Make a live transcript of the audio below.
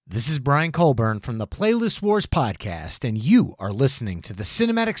This is Brian Colburn from the Playlist Wars podcast, and you are listening to the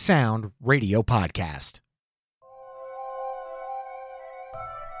Cinematic Sound Radio Podcast.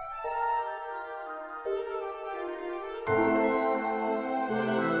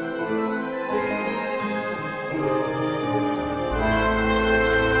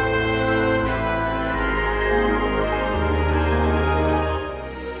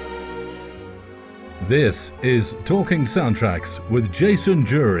 This is Talking Soundtracks with Jason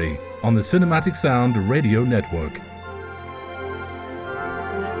Jury on the Cinematic Sound Radio Network.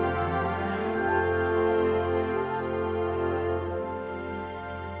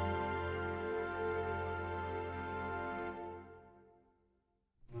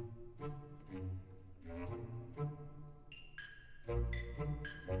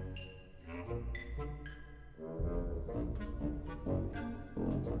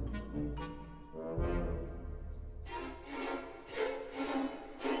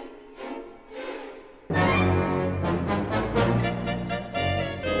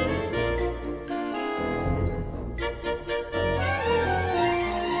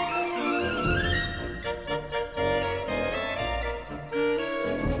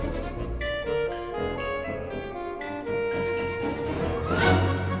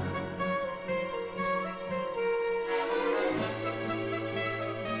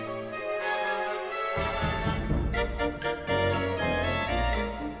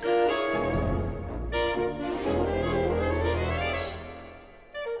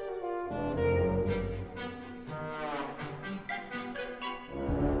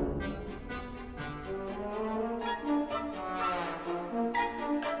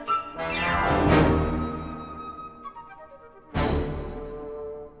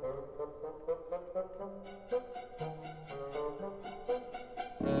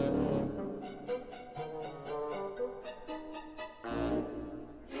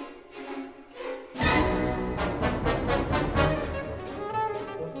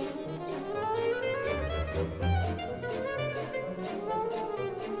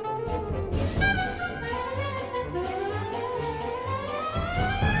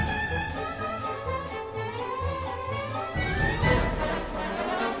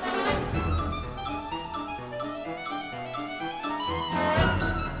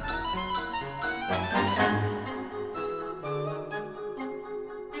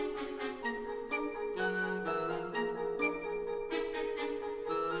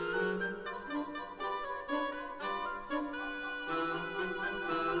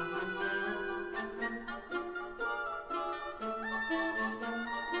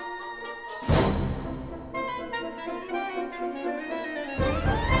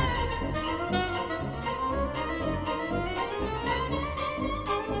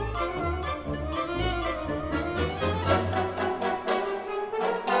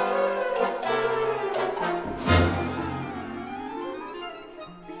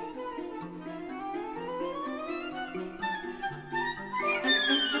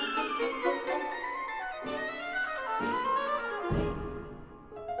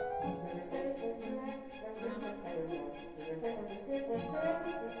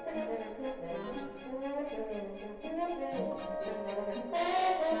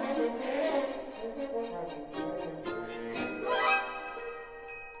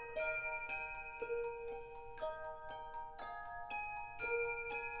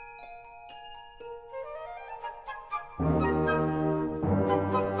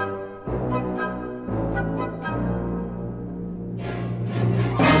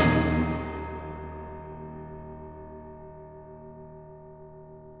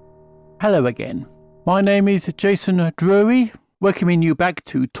 Hello again. My name is Jason Drury, welcoming you back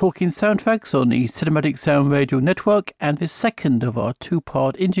to Talking Soundtracks on the Cinematic Sound Radio Network and the second of our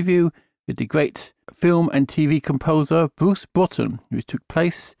two-part interview with the great film and TV composer Bruce Broughton, which took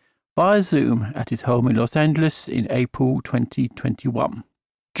place via Zoom at his home in Los Angeles in April 2021.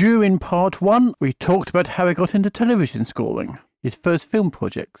 During part one, we talked about how he got into television scoring, his first film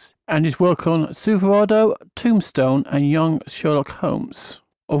projects, and his work on Silverado, Tombstone and Young Sherlock Holmes,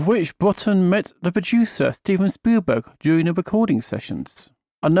 of which Broughton met the producer Steven Spielberg during the recording sessions.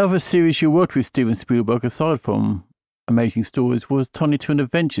 Another series you worked with Steven Spielberg, aside from Amazing Stories, was Tiny Toon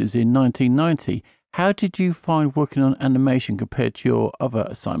Adventures in 1990. How did you find working on animation compared to your other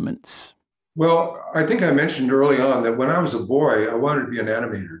assignments? Well, I think I mentioned early on that when I was a boy, I wanted to be an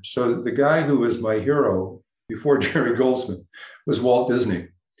animator. So the guy who was my hero before Jerry Goldsmith was Walt Disney.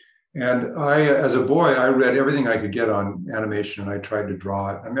 And I, as a boy, I read everything I could get on animation and I tried to draw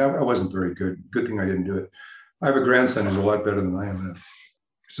it. I mean, I wasn't very good. Good thing I didn't do it. I have a grandson who's a lot better than I am.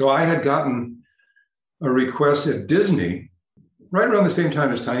 So I had gotten a request at Disney right around the same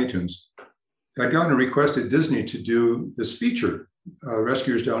time as Tiny Toons, I'd gotten a request at Disney to do this feature,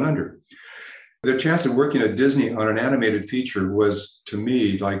 Rescuers Down Under. The chance of working at Disney on an animated feature was, to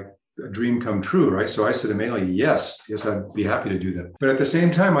me, like a dream come true, right? So I said immediately, yes, I'd be happy to do that. But at the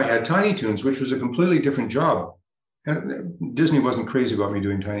same time, I had Tiny Toons, which was a completely different job. And Disney wasn't crazy about me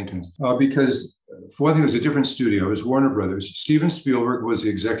doing Tiny Toons because, for one thing, it was a different studio. It was Warner Brothers. Steven Spielberg was the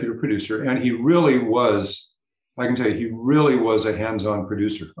executive producer, and he really was, I can tell you, he really was a hands-on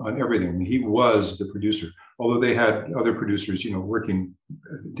producer on everything. I mean, he was the producer, although they had other producers, working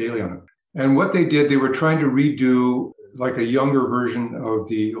daily on it. And what they did, they were trying to redo like a younger version of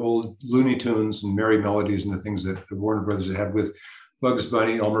the old Looney Tunes and Merry Melodies and the things that the Warner Brothers had with Bugs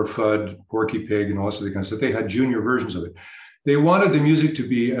Bunny, Elmer Fudd, Porky Pig, and all this other kind of stuff. They had junior versions of it. They wanted the music to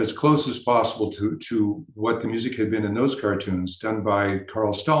be as close as possible to what the music had been in those cartoons done by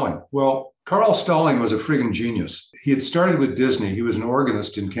Carl Stalling. Well, Carl Stalling was a friggin' genius. He had started with Disney. He was an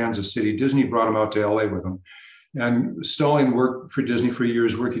organist in Kansas City. Disney brought him out to LA with him. And Stalling worked for Disney for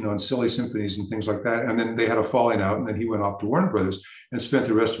years, working on silly symphonies and things like that. And then they had a falling out, and then he went off to Warner Brothers and spent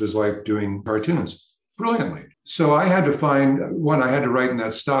the rest of his life doing cartoons brilliantly. So I had to I had to write in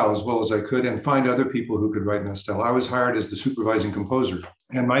that style as well as I could and find other people who could write in that style. I was hired as the supervising composer.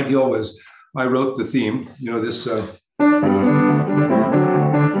 And my deal was I wrote the theme, this,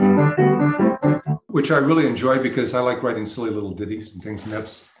 which I really enjoy because I like writing silly little ditties and things. And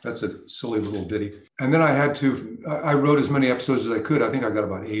that's a silly little ditty. And then I wrote as many episodes as I could. I think I got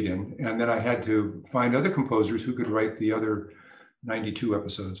about 8 in. And then I had to find other composers who could write the other 92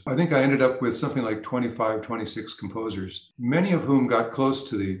 episodes. I think I ended up with something like 25, 26 composers, many of whom got close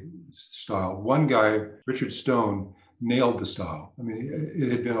to the style. One guy, Richard Stone, nailed the style. I mean,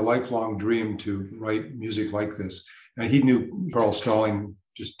 it had been a lifelong dream to write music like this. And he knew Carl Stalling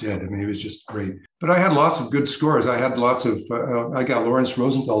just dead. I mean, he was just great. But I had lots of good scores. I got Lawrence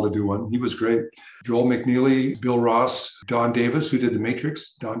Rosenthal to do one. He was great. Joel McNeely, Bill Ross, Don Davis, who did The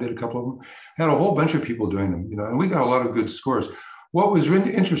Matrix. Don did a couple of them. Had a whole bunch of people doing them, and we got a lot of good scores. What was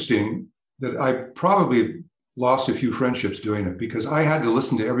really interesting, that I probably lost a few friendships doing it because I had to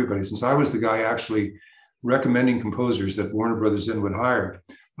listen to everybody since I was the guy actually recommending composers that Warner Brothers then would hire.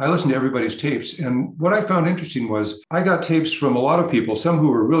 I listened to everybody's tapes. And what I found interesting was I got tapes from a lot of people, some who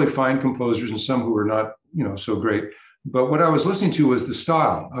were really fine composers and some who were not, so great. But what I was listening to was the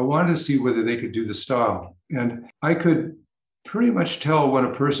style. I wanted to see whether they could do the style. And I could pretty much tell when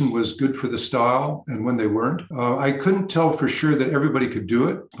a person was good for the style and when they weren't. I couldn't tell for sure that everybody could do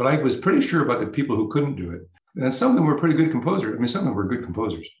it, but I was pretty sure about the people who couldn't do it. And some of them were pretty good composers. I mean, some of them were good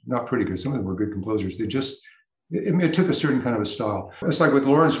composers, not pretty good. Some of them were good composers. It took a certain kind of a style. It's like with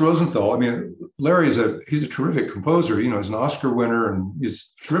Lawrence Rosenthal. I mean, he's a terrific composer. He's an Oscar winner and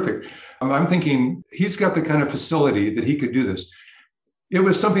he's terrific. I'm thinking he's got the kind of facility that he could do this. It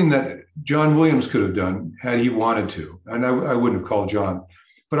was something that John Williams could have done had he wanted to. And I wouldn't have called John,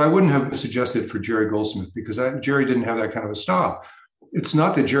 but I wouldn't have suggested for Jerry Goldsmith because Jerry didn't have that kind of a style. It's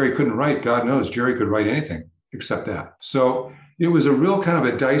not that Jerry couldn't write. God knows Jerry could write anything except that. So it was a real kind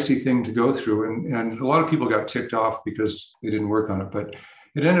of a dicey thing to go through. And a lot of people got ticked off because they didn't work on it. But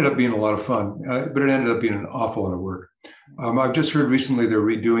it ended up being a lot of fun, but it ended up being an awful lot of work. I've just heard recently they're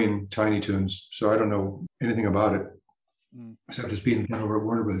redoing Tiny Toons, so I don't know anything about it. Except just being done over at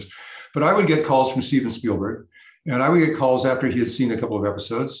Warner Brothers. But I would get calls from Steven Spielberg, and I would get calls after he had seen a couple of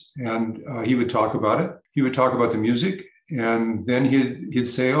episodes, and he would talk about it. He would talk about the music, and then he'd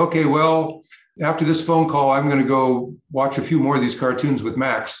say, okay, well, after this phone call, I'm going to go watch a few more of these cartoons with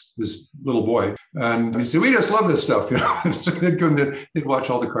Max, this little boy. And he'd say, we just love this stuff. They'd watch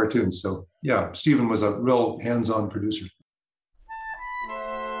all the cartoons. So yeah, Steven was a real hands-on producer.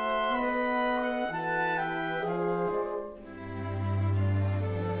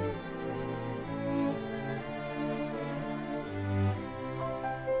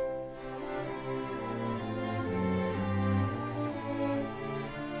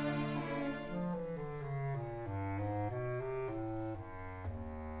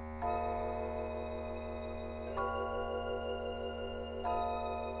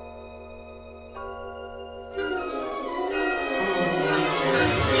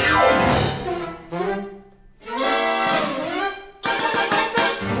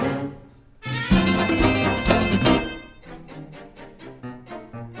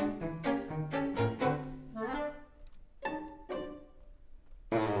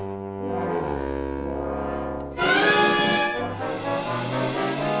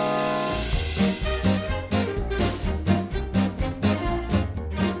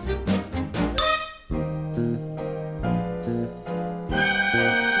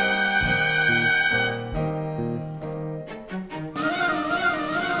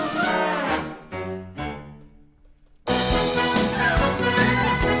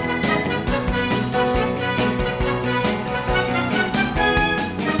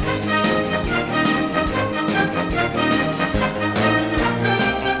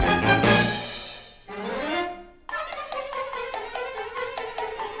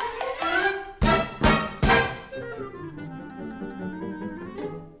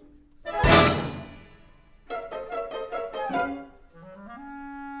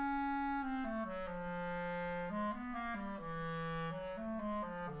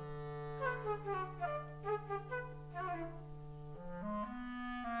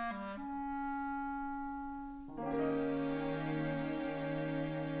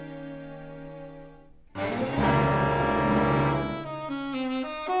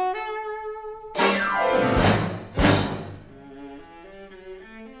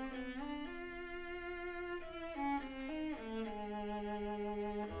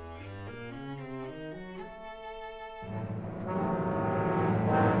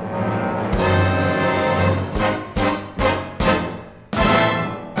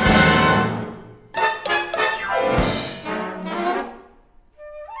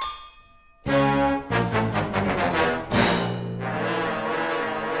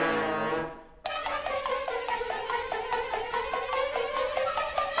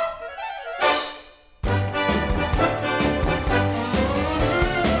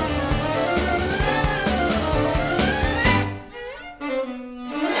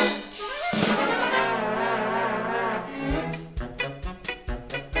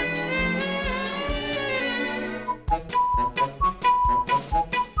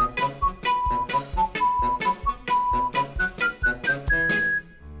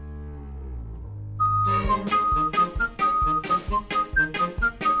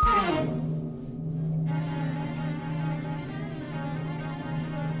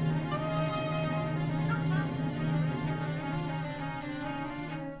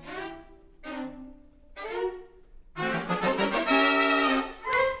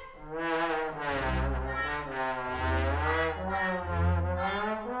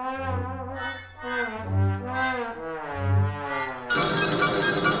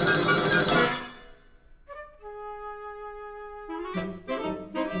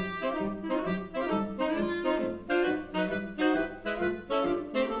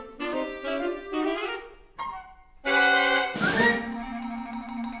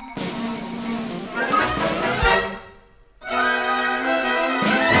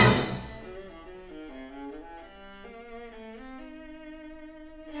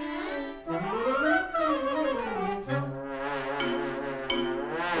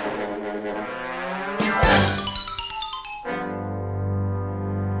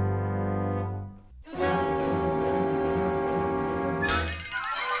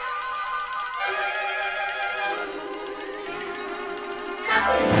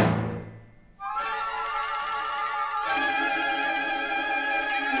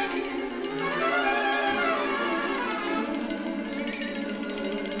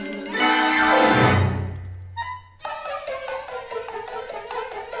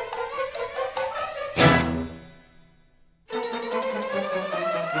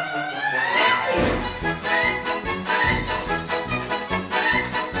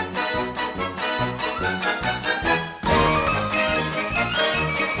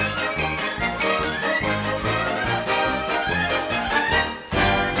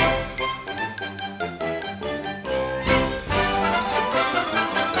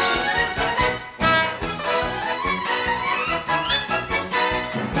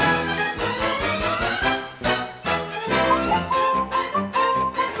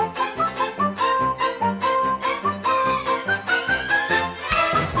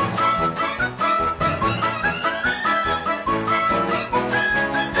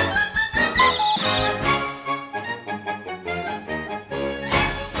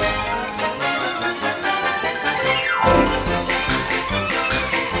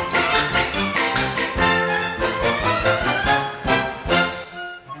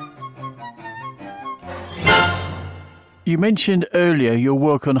 You mentioned earlier your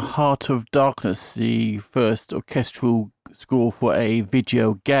work on Heart of Darkness, the first orchestral score for a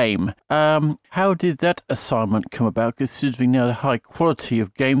video game. How did that assignment come about, considering now the high quality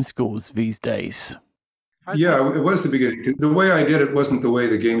of game scores these days? Yeah, it was the beginning. The way I did it wasn't the way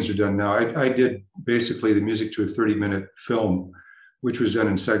the games are done now. I did basically the music to a 30-minute film, which was done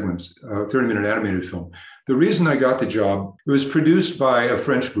in segments, 30-minute animated film. The reason I got the job, it was produced by a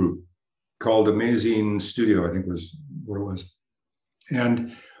French group called Amazing Studio, I think was what it was.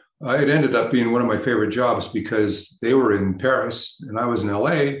 And it ended up being one of my favorite jobs because they were in Paris and I was in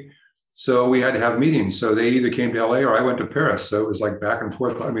LA. So we had to have meetings. So they either came to LA or I went to Paris. So it was like back and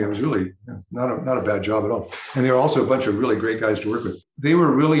forth. I mean, it was really not a bad job at all. And there were also a bunch of really great guys to work with. They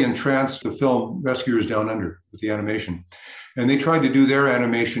were really entranced with the film Rescuers Down Under, with the animation. And they tried to do their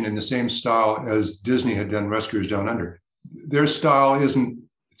animation in the same style as Disney had done Rescuers Down Under. Their style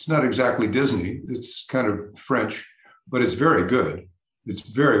it's not exactly Disney. It's kind of French, but it's very good. It's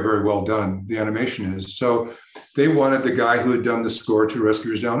very, very well done. The animation is. So they wanted the guy who had done the score to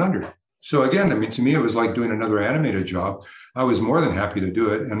Rescuers Down Under. So again, I mean, to me, it was like doing another animated job. I was more than happy to do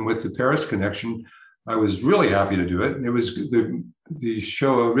it. And with the Paris connection, I was really happy to do it. It was the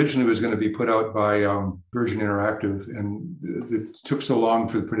show originally was going to be put out by Virgin Interactive, and it took so long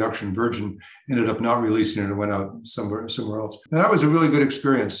for the production. Virgin ended up not releasing it and went out somewhere else. And that was a really good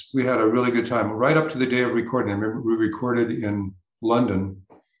experience. We had a really good time right up to the day of recording. I remember we recorded in London.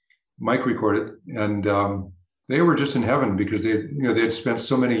 Mike recorded, and they were just in heaven because they had spent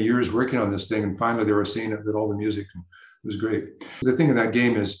so many years working on this thing, and finally they were seeing it with all the music. It was great. The thing in that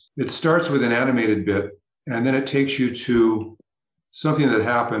game is it starts with an animated bit, and then it takes you to something that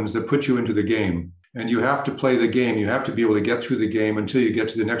happens that puts you into the game. And you have to play the game. You have to be able to get through the game until you get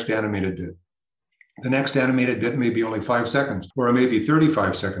to the next animated bit. The next animated bit may be only 5 seconds, or it may be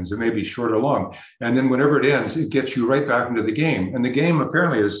 35 seconds. It may be short or long. And then whenever it ends, it gets you right back into the game. And the game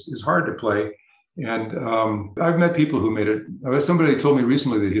apparently is hard to play. And I've met people who made it. Somebody told me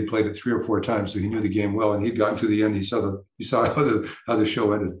recently that he'd played it 3 or 4 times, so he knew the game well. And he'd gotten to the end. He saw how the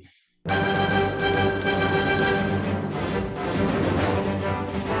show ended.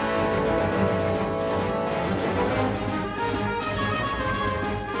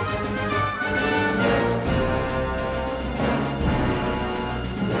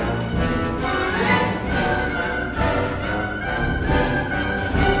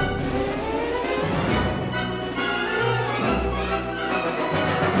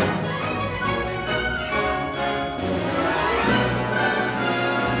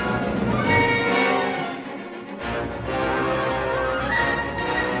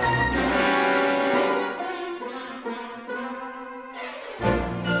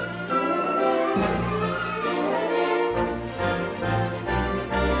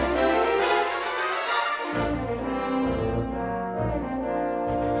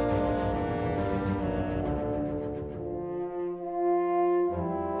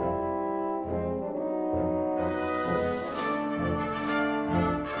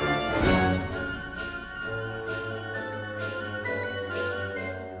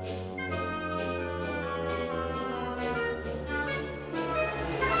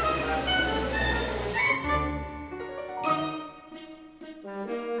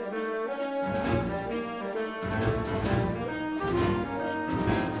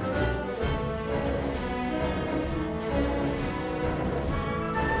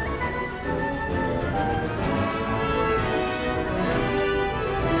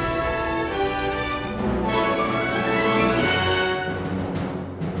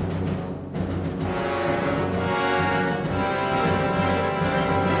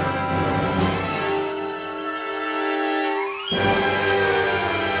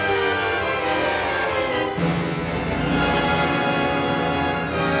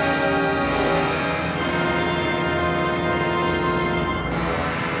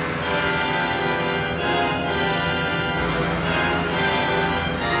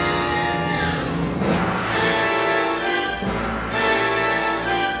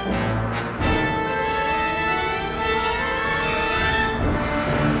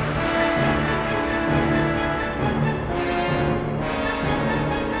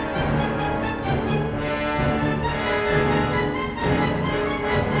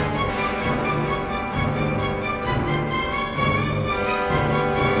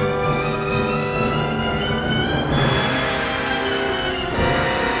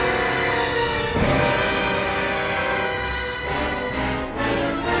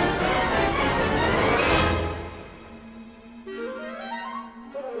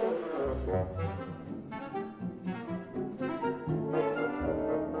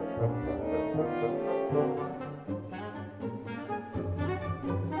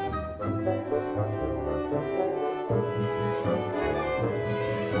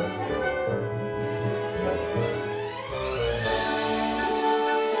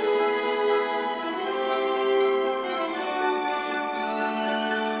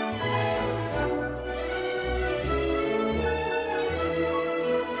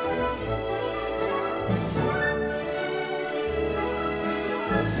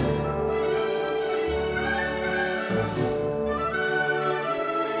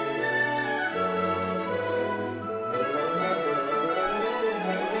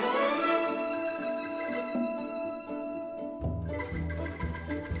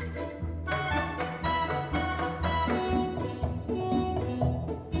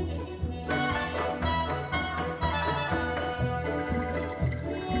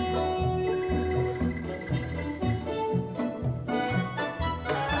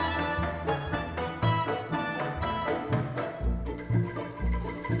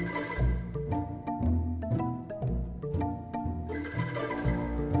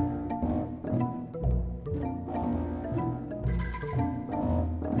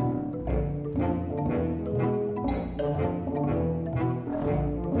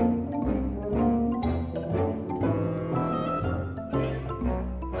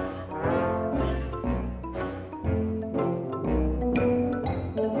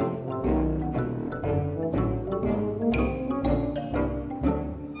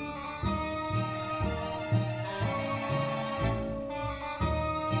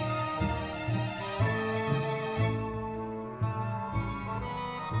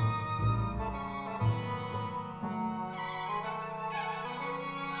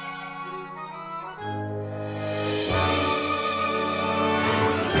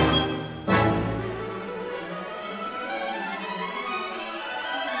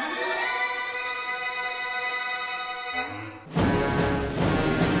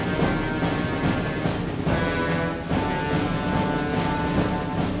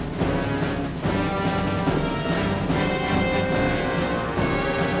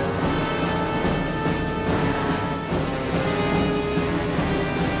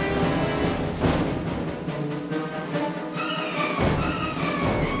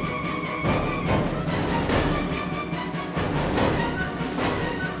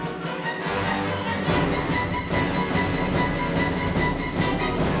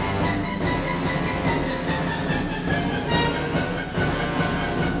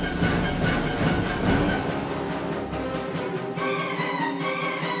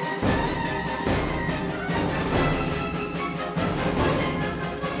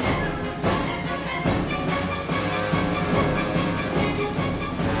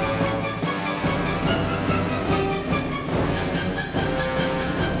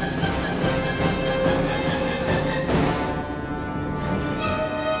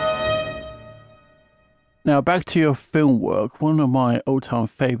 Now, back to your film work. One of my all-time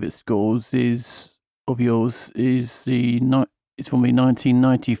favourite scores is from the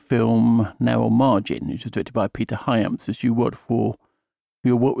 1990 film Narrow Margin, which was directed by Peter Hyams, as you worked with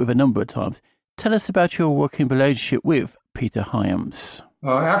a number of times. Tell us about your working relationship with Peter Hyams.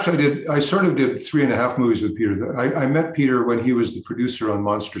 Actually, I sort of did 3.5 movies with Peter. I met Peter when he was the producer on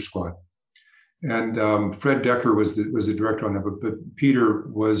Monster Squad, and Fred Decker was the director on that. But Peter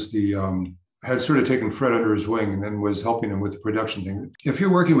was had sort of taken Fred under his wing and then was helping him with the production thing. If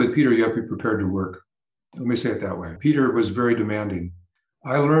you're working with Peter, you have to be prepared to work. Let me say it that way. Peter was very demanding.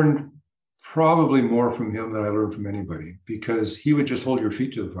 I learned probably more from him than I learned from anybody, because he would just hold your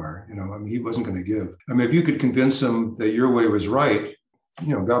feet to the fire. He wasn't going to give. If you could convince him that your way was right,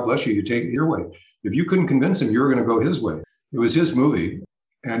 God bless you, you take it your way. If you couldn't convince him, you were going to go his way. It was his movie,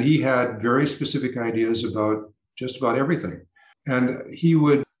 and he had very specific ideas about just about everything. And he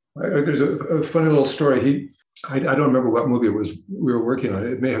would, there's a funny little story. I don't remember what movie it was we were working on.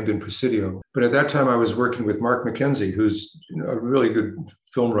 It may have been Presidio. But at that time, I was working with Mark McKenzie, who's a really good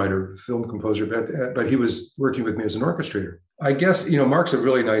film writer, film composer, but he was working with me as an orchestrator. I guess, Mark's a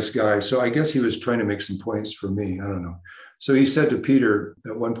really nice guy, so I guess he was trying to make some points for me. I don't know. So he said to Peter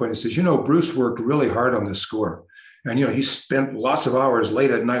at one point, he says, Bruce worked really hard on this score. And, he spent lots of hours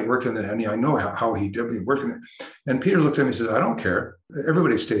late at night working on it. And I know how he did working it. And Peter looked at me and says, I don't care.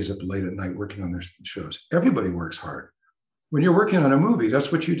 Everybody stays up late at night working on their shows. Everybody works hard. When you're working on a movie,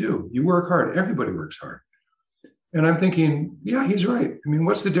 that's what you do. You work hard. Everybody works hard. And I'm thinking, yeah, he's right.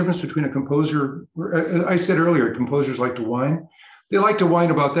 What's the difference between a composer? I said earlier, composers like to whine. They like to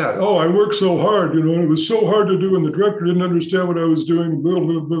whine about that. Oh, I worked so hard, and it was so hard to do, and the director didn't understand what I was doing. Blah,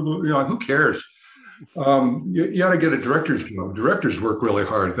 blah, blah, blah. Who cares? You got to get a director's job. Directors work really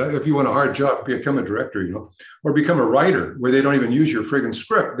hard. If you want a hard job, become a director, or become a writer where they don't even use your friggin'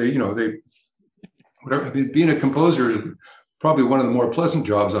 script. Being a composer is probably one of the more pleasant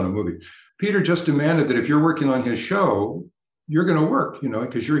jobs on a movie. Peter just demanded that if you're working on his show, you're going to work,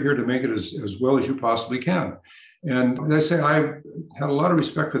 because you're here to make it as well as you possibly can. And as I say, I had a lot of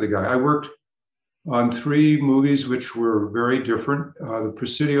respect for the guy. I worked on 3 movies which were very different. The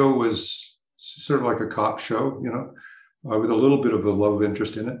Presidio was sort of like a cop show, with a little bit of a love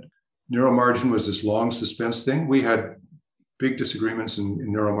interest in it. Neuromargin was this long suspense thing. We had big disagreements in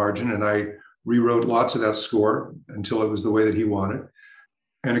Neuromargin, and I rewrote lots of that score until it was the way that he wanted.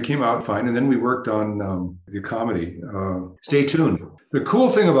 And it came out fine. And then we worked on the comedy, Stay Tuned. The cool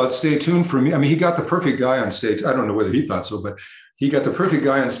thing about Stay Tuned for me, I mean, he got the perfect guy on Stay Tuned. I don't know whether he thought so, but he got the perfect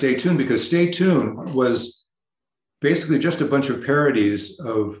guy on Stay Tuned because Stay Tuned was basically just a bunch of parodies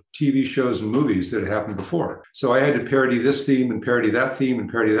of TV shows and movies that had happened before. So I had to parody this theme and parody that theme and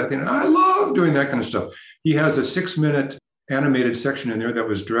parody that theme. And I love doing that kind of stuff. He has a 6-minute animated section in there that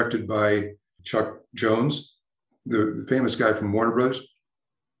was directed by Chuck Jones, the famous guy from Warner Bros.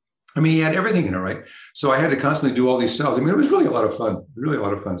 I mean, he had everything in it, right? So I had to constantly do all these styles. I mean, it was really a lot of fun, really a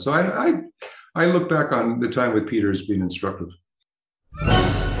lot of fun. So I look back on the time with Peter as being instructive.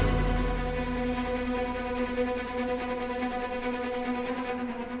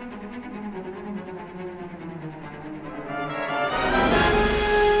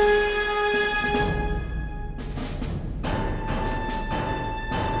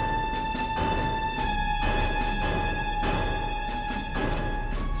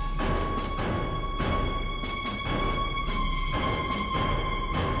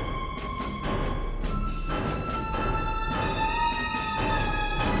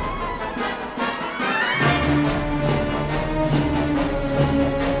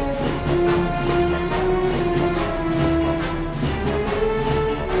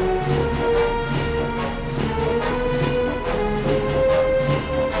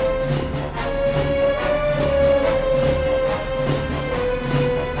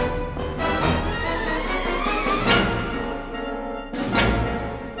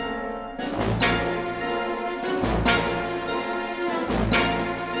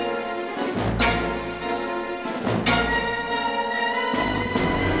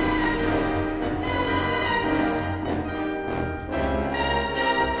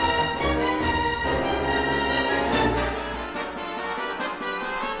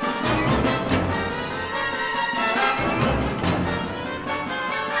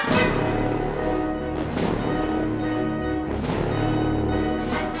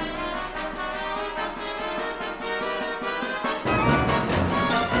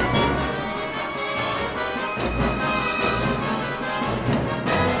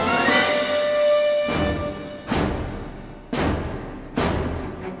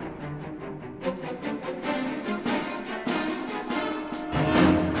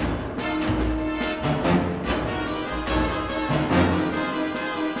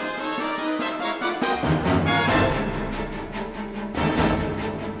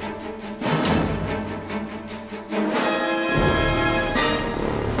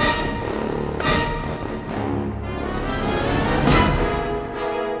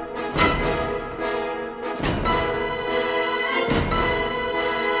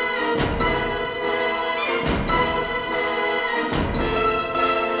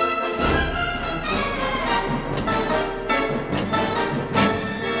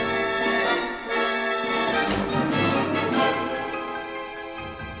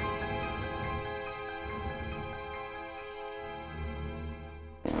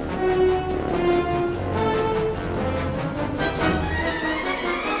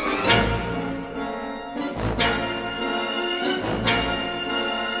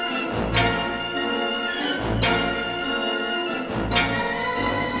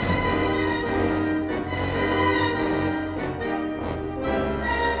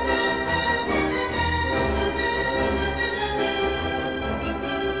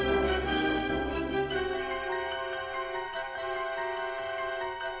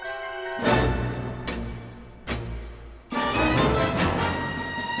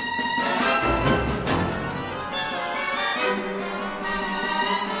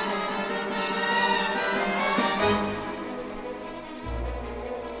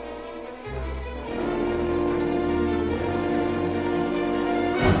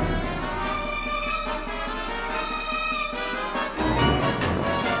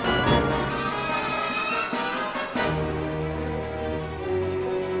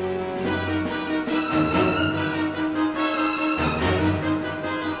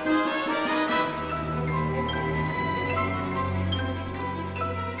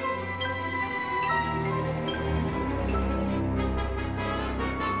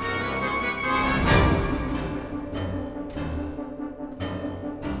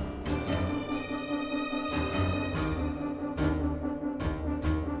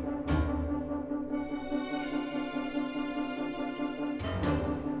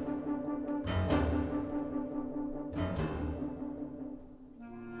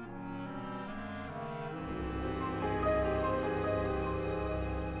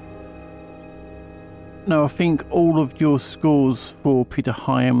 Now, I think all of your scores for Peter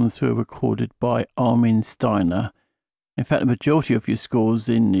Hyams were recorded by Armin Steiner. In fact, the majority of your scores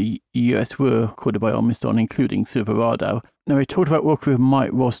in the US were recorded by Armin Steiner, including Silverado. Now, we talked about working with Mike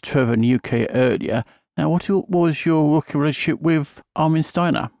Ross Trevor in the UK earlier. Now, what was your working relationship with Armin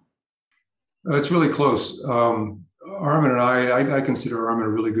Steiner? It's really close. Armin and I consider Armin a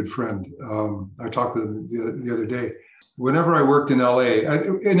really good friend. I talked with him the other day. Whenever I worked in LA,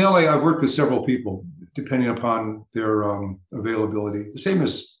 I worked with several people, depending upon their availability. The same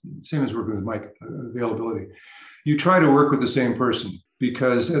as working with Mike, availability. You try to work with the same person,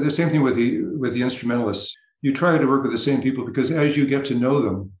 because the same thing with the instrumentalists. You try to work with the same people because as you get to know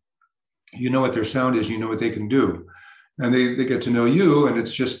them, you know what their sound is, you know what they can do. And they get to know you, and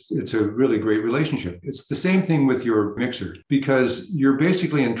it's a really great relationship. It's the same thing with your mixer, because you're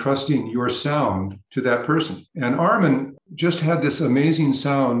basically entrusting your sound to that person. And Armin just had this amazing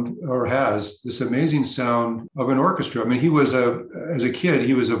sound, or has this amazing sound of an orchestra. I mean, as a kid,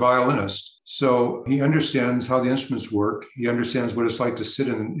 he was a violinist. So he understands how the instruments work. He understands what it's like to sit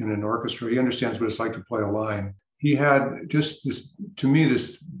in an orchestra. He understands what it's like to play a line. He had just this, to me,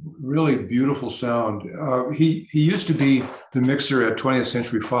 this really beautiful sound. He used to be the mixer at 20th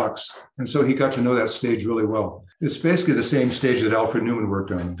Century Fox, and so he got to know that stage really well. It's basically the same stage that Alfred Newman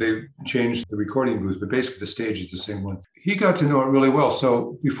worked on. They changed the recording booth, but basically the stage is the same one. He got to know it really well.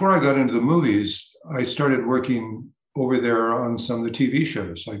 So before I got into the movies, I started working over there on some of the TV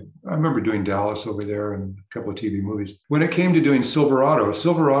shows. I remember doing Dallas over there and a couple of TV movies. When it came to doing Silverado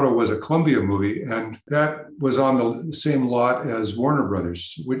was a Columbia movie, and that was on the same lot as Warner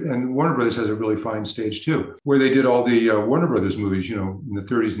Brothers. And Warner Brothers has a really fine stage too, where they did all the Warner Brothers movies, in the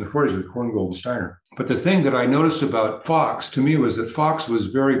 30s and the 40s with Korngold and Steiner. But the thing that I noticed about Fox to me was that Fox was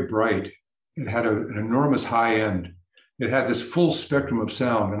very bright. It had an enormous high end. It had this full spectrum of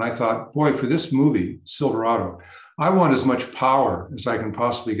sound. And I thought, boy, for this movie, Silverado, I want as much power as I can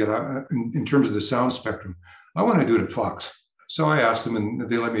possibly get in terms of the sound spectrum. I want to do it at Fox. So I asked them, and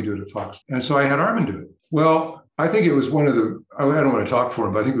they let me do it at Fox. And so I had Armin do it. Well, I think it was I don't want to talk for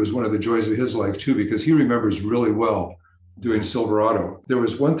him, but I think it was one of the joys of his life too, because he remembers really well doing Silverado. There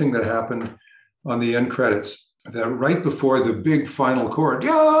was one thing that happened on the end credits that right before the big final chord,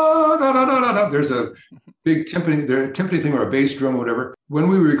 there's a big timpani thing or a bass drum or whatever. When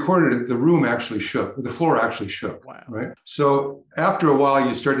we recorded it, the room actually shook. The floor actually shook. Wow. Right? So after a while,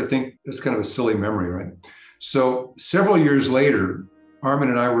 you start to think it's kind of a silly memory, right? So several years later, Armin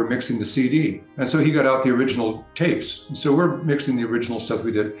and I were mixing the CD. And so he got out the original tapes. And so we're mixing the original stuff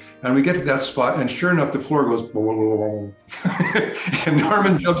we did. And we get to that spot, and sure enough, the floor goes, and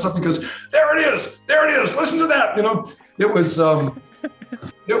Armin jumps up and goes, there it is, listen to that.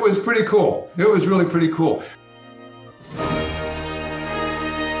 It was pretty cool. It was really pretty cool.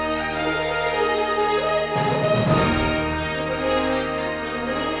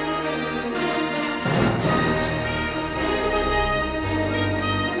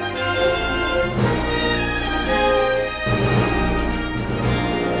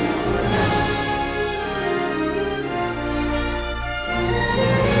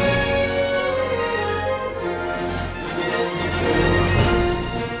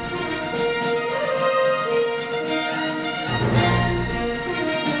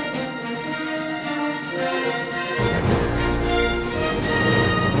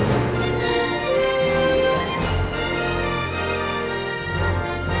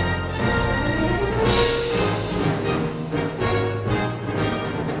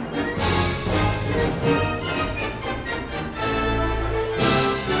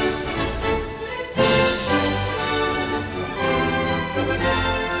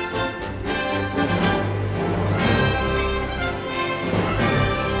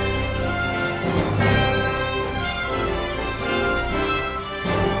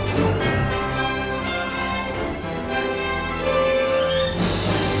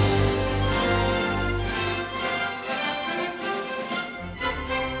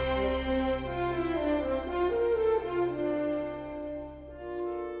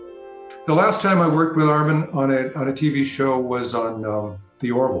 The last time I worked with Armin on a TV show was on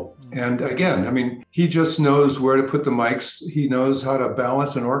The Orville. And again, I mean, he just knows where to put the mics. He knows how to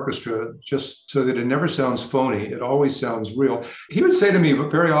balance an orchestra just so that it never sounds phony. It always sounds real. He would say to me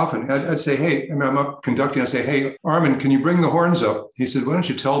very often, I'd say, hey, I'm up conducting. I'd say, hey, Armin, can you bring the horns up? He said, why don't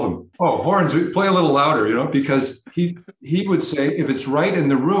you tell them? Oh, horns, play a little louder, because he would say, if it's right in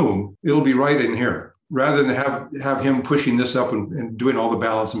the room, it'll be right in here, rather than have him pushing this up and doing all the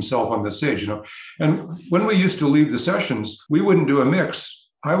balance himself on the stage, And when we used to leave the sessions, we wouldn't do a mix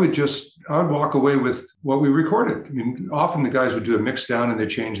I would walk away with what we recorded. I mean, often the guys would do a mix down and they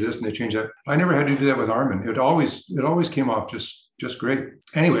change this and they change that. I never had to do that with Armin. It always came off just great.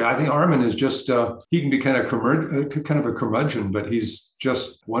 Anyway, I think Armin is just, he can be kind of a curmudgeon, but he's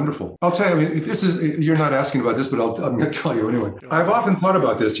just wonderful. I'll tell you, I mean, you're not asking about this, but I'm going to tell you anyway. I've often thought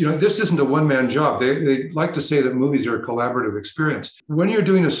about this. This isn't a one-man job. They like to say that movies are a collaborative experience. When you're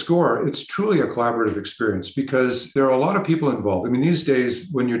doing a score, it's truly a collaborative experience because there are a lot of people involved. I mean, these days,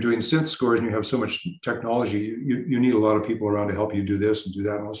 when you're doing synth scores and you have so much technology, you need a lot of people around to help you do this and do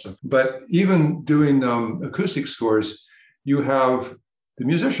that and all stuff. But even doing acoustic scores, you have the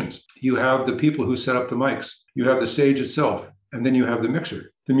musicians, you have the people who set up the mics, you have the stage itself, and then you have the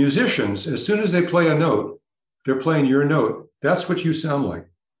mixer. The musicians, as soon as they play a note, they're playing your note. That's what you sound like.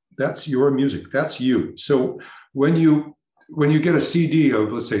 That's your music. That's you. So when you get a CD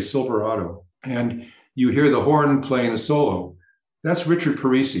of, let's say, Silverado, and you hear the horn playing a solo, that's Richard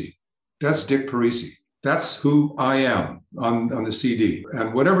Parisi. That's Dick Parisi. That's who I am on the CD.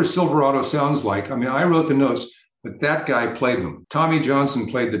 And whatever Silverado sounds like, I mean, I wrote the notes, but that guy played them. Tommy Johnson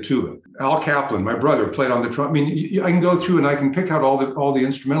played the tuba. Al Kaplan, my brother, played on the trumpet. I mean, I can go through and I can pick out all the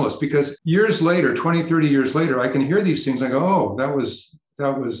instrumentalists because years later, 20, 30 years later, I can hear these things. I go, oh, that was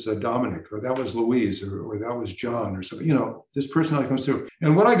Dominic, or that was Louise, or that was John, or something. This personality comes through.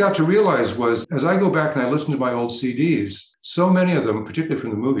 And what I got to realize was, as I go back and I listen to my old CDs, so many of them, particularly from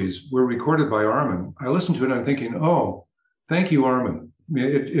the movies, were recorded by Armin. I listened to it and I'm thinking, oh, thank you, Armin. I mean,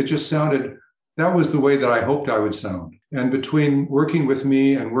 it just sounded. That was the way that I hoped I would sound. And between working with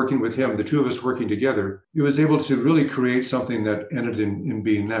me and working with him, the two of us working together, it was able to really create something that ended in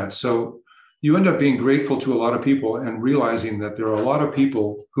being that. So you end up being grateful to a lot of people and realizing that there are a lot of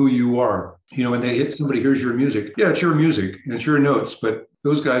people who you are. When somebody hears your music, yeah, it's your music and it's your notes, but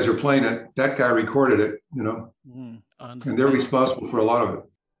those guys are playing it. That guy recorded it, and they're responsible for a lot of it.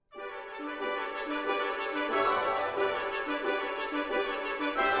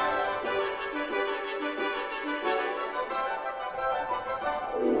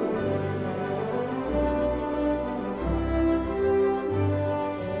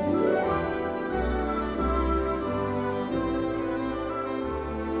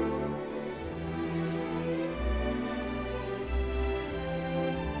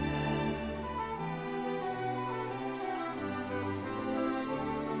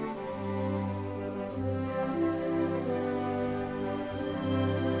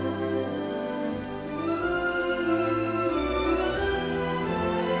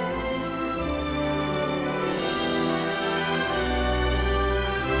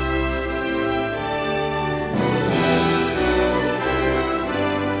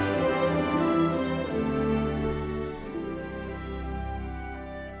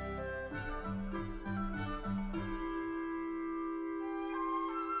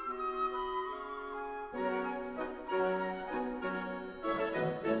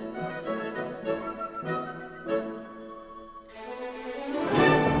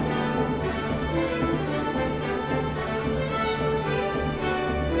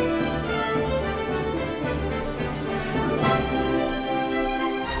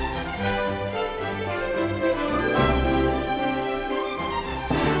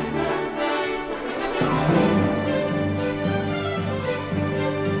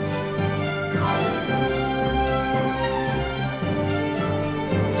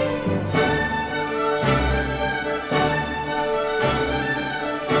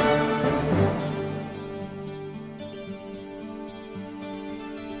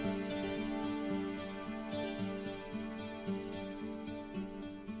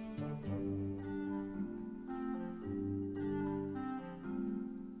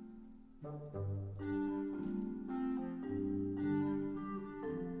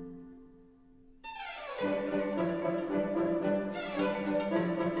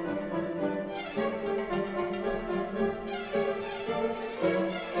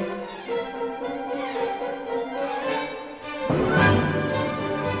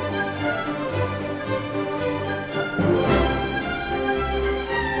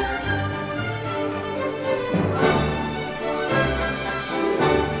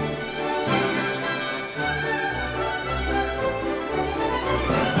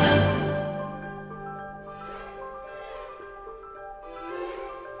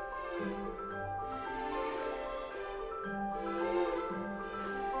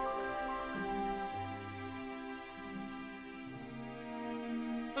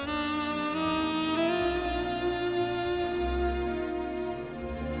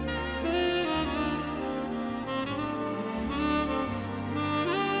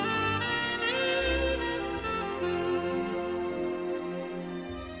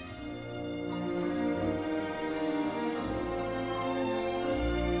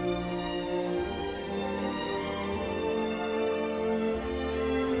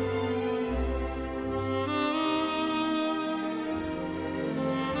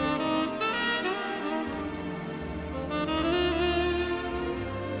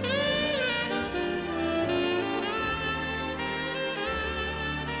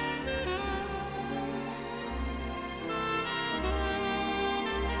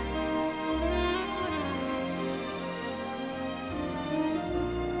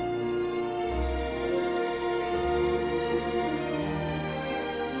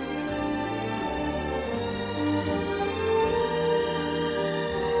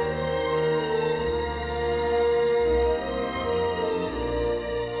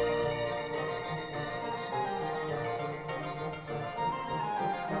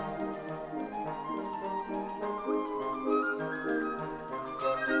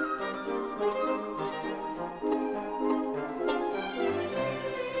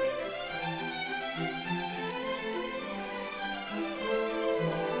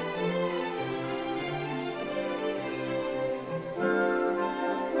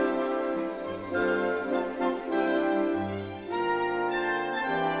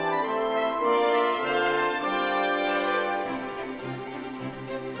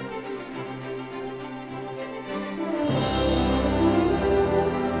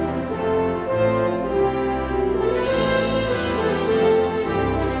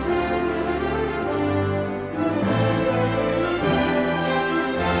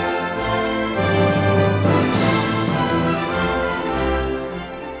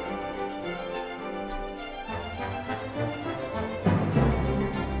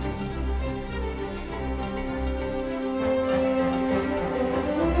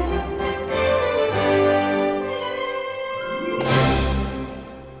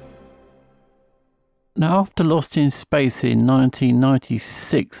 Now, after Lost in Space in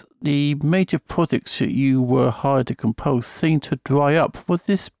 1996, the major projects that you were hired to compose seemed to dry up. Was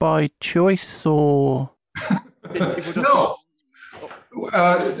this by choice or? No. Look,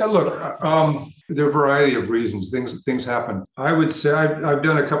 there are a variety of reasons. Things happen. I would say I've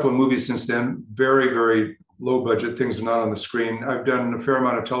done a couple of movies since then. Very, very low budget. Things are not on the screen. I've done a fair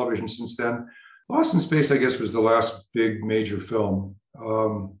amount of television since then. Lost in Space, I guess, was the last big major film.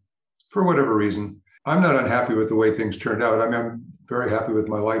 For whatever reason, I'm not unhappy with the way things turned out. I mean, I'm very happy with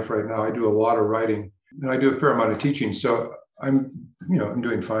my life right now. I do a lot of writing and I do a fair amount of teaching. So I'm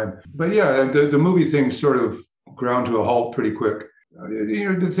doing fine. But yeah, the movie thing sort of ground to a halt pretty quick.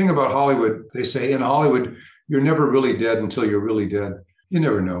 The thing about Hollywood, they say in Hollywood, you're never really dead until you're really dead. You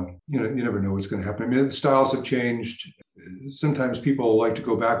never know. You never know what's going to happen. I mean, the styles have changed. Sometimes people like to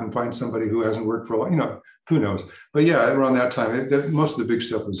go back and find somebody who hasn't worked for a while. Who knows? But yeah, around that time, most of the big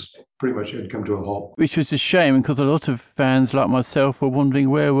stuff was pretty much had come to a halt. Which was a shame because a lot of fans like myself were wondering,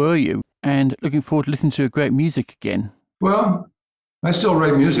 where were you? And looking forward to listening to your great music again. Well, I still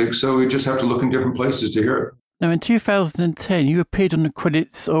write music, so we just have to look in different places to hear it. Now, in 2010, you appeared on the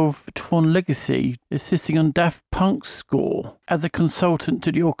credits of Tron Legacy, assisting on Daft Punk's score as a consultant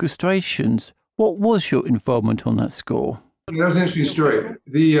to the orchestrations. What was your involvement on that score? That was an interesting story.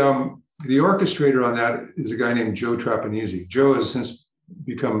 The orchestrator on that is a guy named Joe Trapanese. Joe has since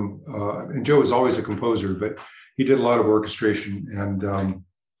become, and Joe was always a composer, but he did a lot of orchestration. And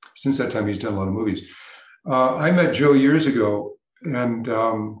since that time, he's done a lot of movies. I met Joe years ago and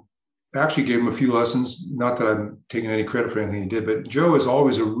actually gave him a few lessons. Not that I'm taking any credit for anything he did, but Joe is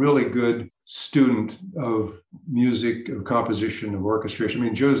always a really good student of music, of composition, of orchestration. I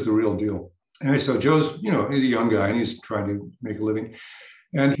mean, Joe's the real deal. Anyway, so Joe's, he's a young guy and he's trying to make a living.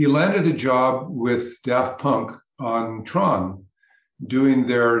 And he landed a job with Daft Punk on Tron doing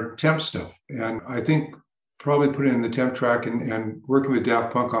their temp stuff. And I think probably putting in the temp track and working with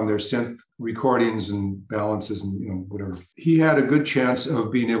Daft Punk on their synth recordings and balances and whatever. He had a good chance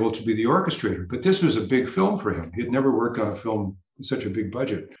of being able to be the orchestrator, but this was a big film for him. He had never worked on a film with such a big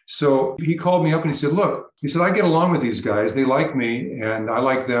budget. So he called me up and he said, look, I get along with these guys. They like me and I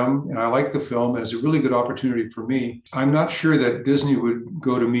like them and I like the film and it's a really good opportunity for me. I'm not sure that Disney would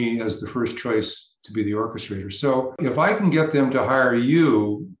go to me as the first choice to be the orchestrator. So if I can get them to hire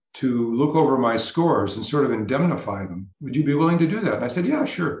you to look over my scores and sort of indemnify them, would you be willing to do that? And I said, yeah,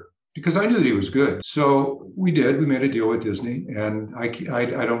 sure. Because I knew that he was good. So we did. We made a deal with Disney. And I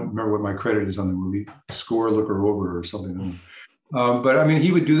don't remember what my credit is on the movie, score looker over or something. But I mean,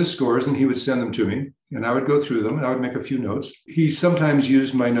 he would do the scores and he would send them to me and I would go through them and I would make a few notes. He sometimes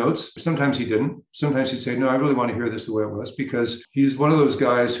used my notes. Sometimes he didn't. Sometimes he'd say, no, I really want to hear this the way it was, because he's one of those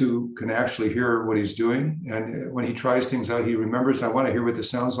guys who can actually hear what he's doing. And when he tries things out, he remembers, I want to hear what this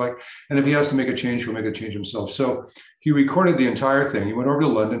sounds like. And if he has to make a change, he'll make a change himself. So he recorded the entire thing. He went over to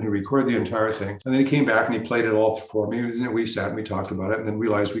London, he recorded the entire thing. And then he came back and he played it all for me. We sat and we talked about it and then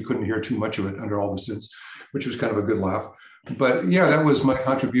realized we couldn't hear too much of it under all the synths, which was kind of a good laugh. But yeah, that was my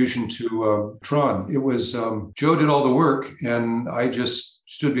contribution to Tron. It was, Joe did all the work and I just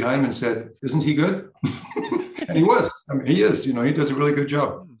stood behind him and said, isn't he good? And he was. I mean, he is, he does a really good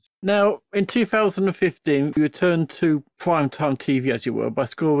job. Now, in 2015, you returned to primetime TV, as you were, by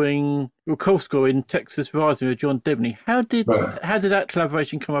co-scoring Texas Rising with John Debney. How did that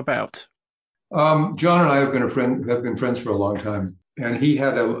collaboration come about? John and I have been friends for a long time, and he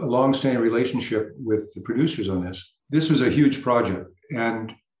had a long-standing relationship with the producers on this. This was a huge project,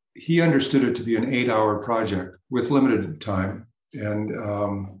 and he understood it to be an 8-hour project with limited time. And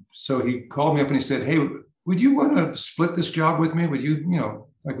so he called me up and he said, hey, would you want to split this job with me? Would you,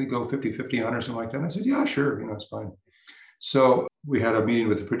 like we go 50-50 on or something like that? And I said, yeah, sure, it's fine. So we had a meeting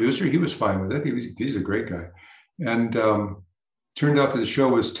with the producer. He was fine with it. He's a great guy. And turned out that the show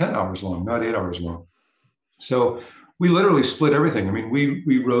was 10 hours long, not 8 hours long. So we literally split everything. I mean,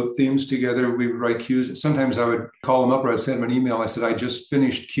 we wrote themes together. We would write cues. Sometimes I would call him up or I'd send him an email. I said, I just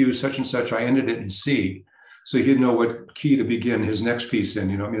finished cue such and such. I ended it in C. So he'd know what key to begin his next piece in.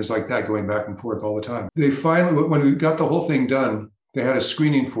 It's like that, going back and forth all the time. They finally, when we got the whole thing done, they had a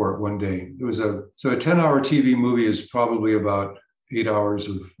screening for it one day. It was a 10-hour TV movie is probably about 8 hours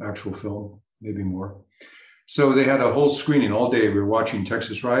of actual film, maybe more. So they had a whole screening all day. We were watching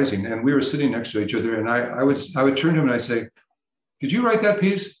Texas Rising, and we were sitting next to each other. And I would turn to him and I'd say, "Did you write that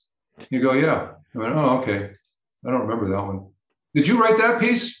piece?" He'd go, "Yeah." I went, "Oh, okay. I don't remember that one." "Did you write that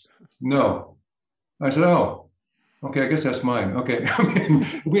piece?" "No." I said, "Oh, okay. I guess that's mine." Okay. I mean,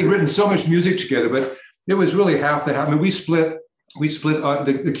 we had written so much music together, but it was really half the half. I mean, we split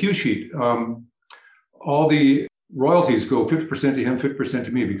the cue sheet. All the royalties go 50% to him, 50%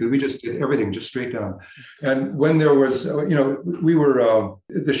 to me, because we just did everything just straight down. And when there was, we were,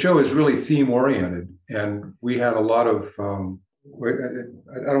 the show is really theme oriented, and we had a lot of,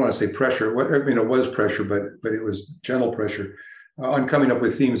 I don't want to say pressure. It was pressure, but it was gentle pressure on coming up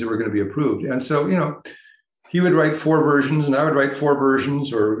with themes that were going to be approved. And so, he would write 4 versions and I would write 4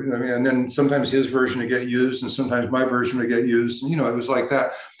 versions, and then sometimes his version would get used and sometimes my version would get used. And, it was like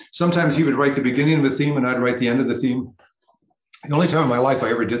that. Sometimes he would write the beginning of the theme and I'd write the end of the theme. The only time in my life I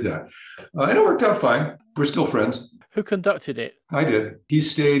ever did that. And it worked out fine. We're still friends. Who conducted it? I did. He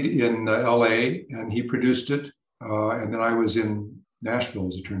stayed in LA and he produced it. And then I was in Nashville,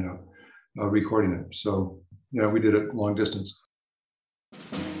 as it turned out, recording it. So, we did it long distance.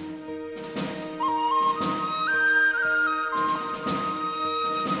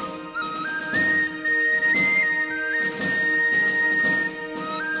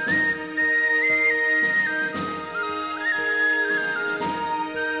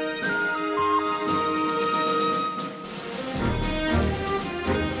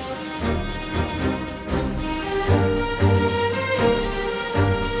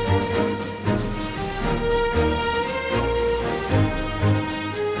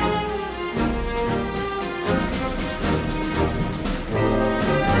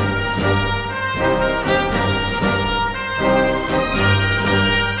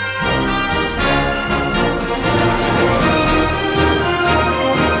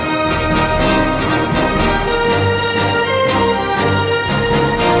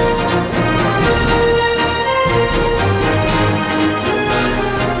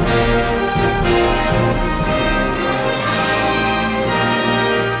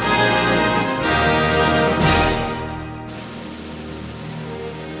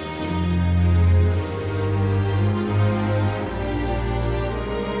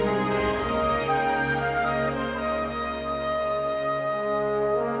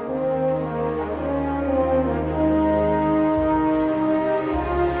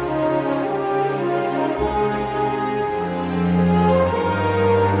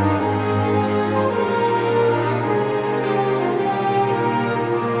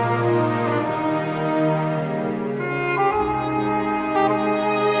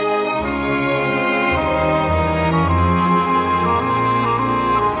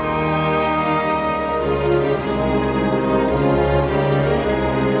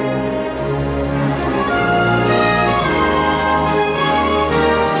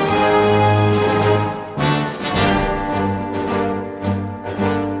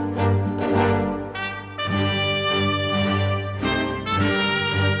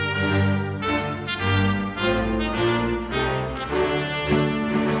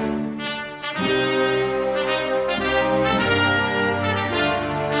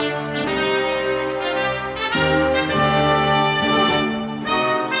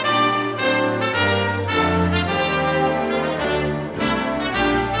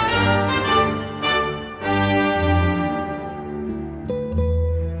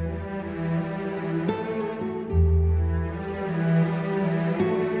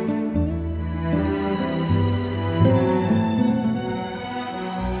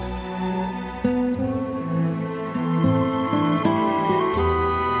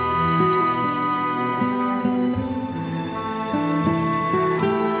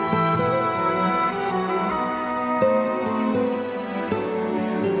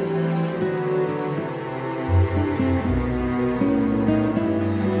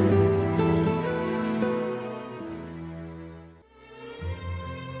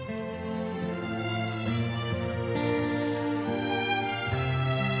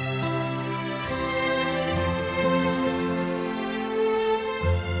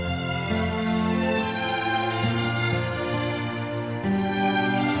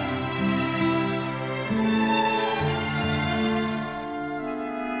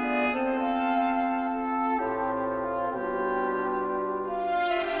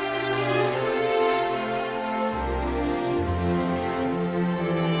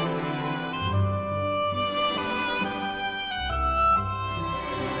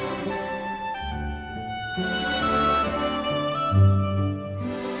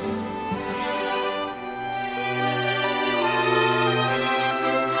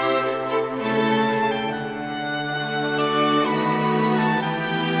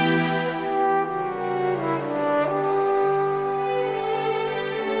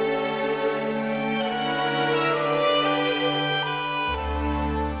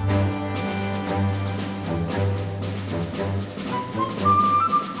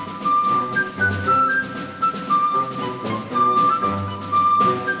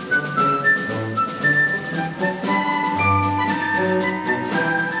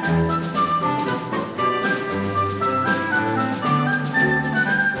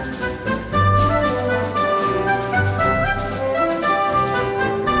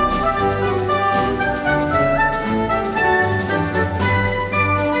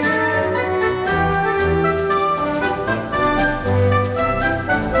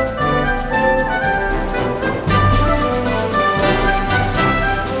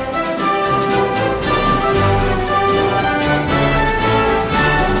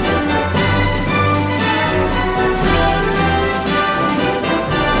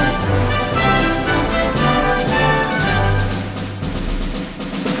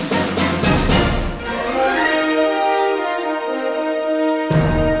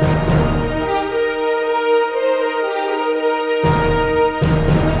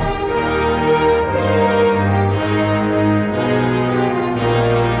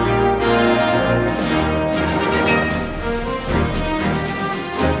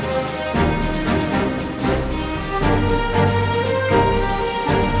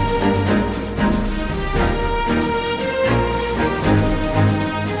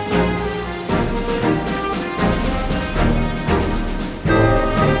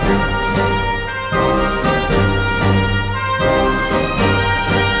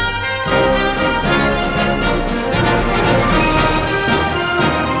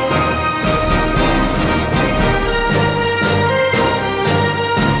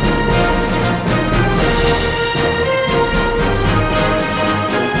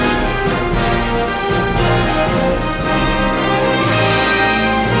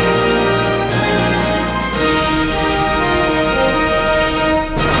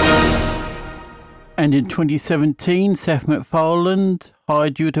 And in 2017, Seth MacFarlane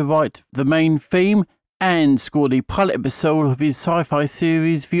hired you to write the main theme and score the pilot episode of his sci-fi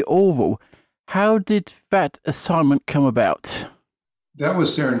series, The Orville. How did that assignment come about? That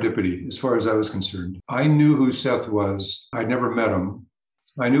was serendipity, as far as I was concerned. I knew who Seth was. I'd never met him.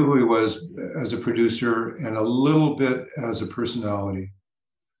 I knew who he was as a producer and a little bit as a personality.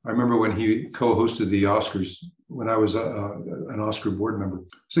 I remember when he co-hosted the Oscars when I was an Oscar board member.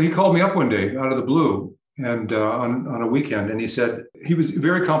 So he called me up one day out of the blue and on a weekend, and he said, he was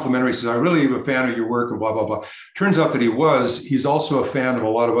very complimentary. He said, I really am a fan of your work and blah, blah, blah. Turns out that he's also a fan of a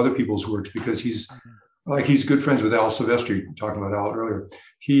lot of other people's works because he's good friends with Al Silvestri, talking about Al earlier.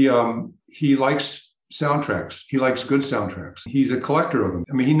 He likes soundtracks. He likes good soundtracks. He's a collector of them.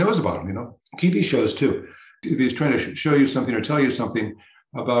 I mean, he knows about them, TV shows too. If he's trying to show you something or tell you something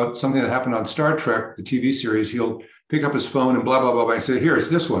about something that happened on Star Trek, the TV series, he'll pick up his phone and blah, blah, blah, blah, and say, here, it's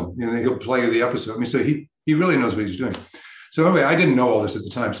this one. And then he'll play the episode. I mean, so he really knows what he's doing. So anyway, I didn't know all this at the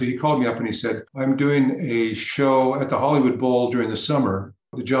time. So he called me up and he said, I'm doing a show at the Hollywood Bowl during the summer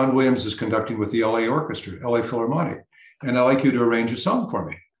that John Williams is conducting with the LA Orchestra, LA Philharmonic. And I'd like you to arrange a song for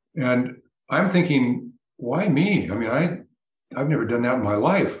me. And I'm thinking, why me? I mean, I've never done that in my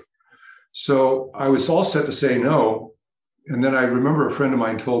life. So I was all set to say no. And then I remember a friend of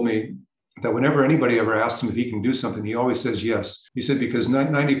mine told me that whenever anybody ever asks him if he can do something, he always says yes. He said, because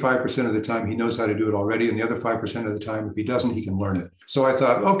 95% of the time he knows how to do it already. And the other 5% of the time, if he doesn't, he can learn it. So I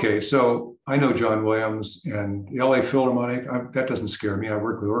thought, okay, so I know John Williams and the LA Philharmonic. That doesn't scare me. I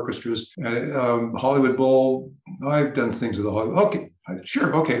work with orchestras. Hollywood Bowl, I've done things with the Hollywood. Okay,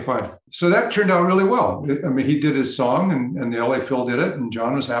 sure. Okay, fine. So that turned out really well. I mean, he did his song and the LA Phil did it and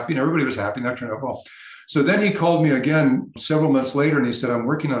John was happy and everybody was happy and that turned out well. So then he called me again several months later and he said, I'm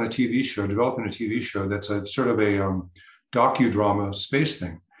working on a TV show, developing a TV show that's a sort of a docudrama space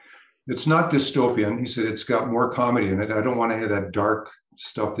thing. It's not dystopian. He said, it's got more comedy in it. I don't want to hear that dark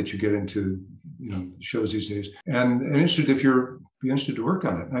stuff that you get into, shows these days. And interested if you're interested to work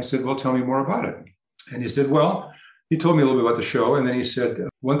on it. And I said, well, tell me more about it. And he said, well, he told me a little bit about the show. And then he said,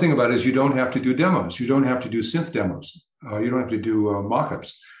 one thing about it is you don't have to do demos. You don't have to do synth demos. You don't have to do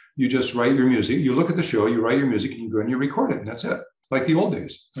mock-ups. You just write your music. You look at the show, you write your music, and you go and you record it, and that's it. Like the old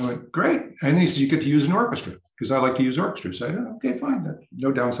days. I went, great. And he said, you get to use an orchestra because I like to use orchestras. So I said, okay, fine.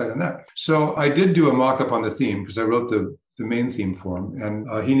 No downside on that. So I did do a mock-up on the theme because I wrote the main theme for him.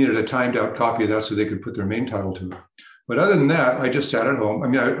 And he needed a timed out copy of that so they could put their main title to it. But other than that, I just sat at home. I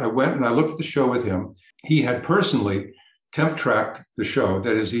mean, I went and I looked at the show with him. He had personally temp tracked the show.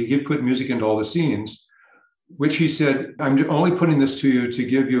 That is, he put music into all the scenes, which he said, I'm only putting this to you to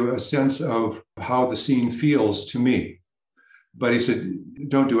give you a sense of how the scene feels to me. But he said,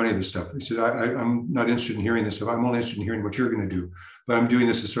 don't do any of this stuff. He said, I'm not interested in hearing this stuff. I'm only interested in hearing what you're going to do. But I'm doing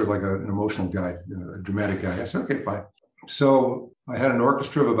this as sort of like an emotional guide, a dramatic guide. I said, okay, fine. So I had an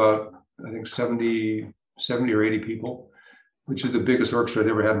orchestra of about, I think, 70 or 80 people, which is the biggest orchestra I'd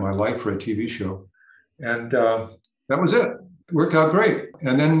ever had in my life for a TV show. And that was it. Worked out great.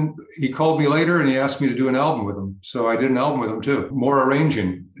 And then he called me later and he asked me to do an album with him. So I did an album with him too, more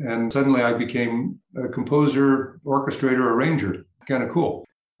arranging. And suddenly I became a composer, orchestrator, arranger. Kind of cool.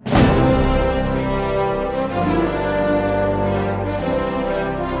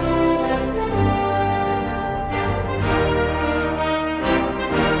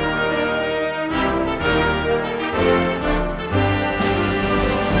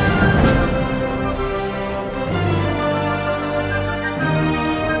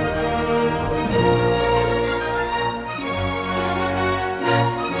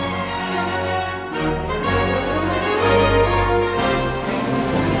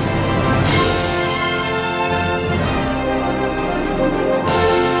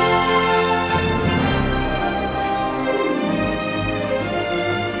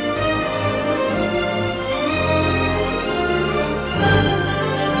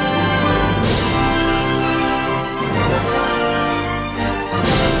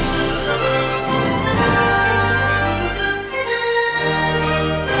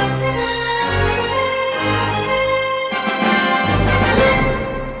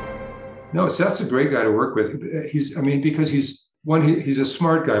 No, Seth's a great guy to work with. Because he's a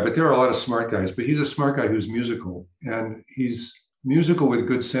smart guy, but there are a lot of smart guys, but he's a smart guy who's musical, and he's musical with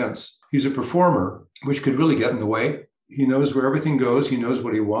good sense. He's a performer, which could really get in the way. He knows where everything goes. He knows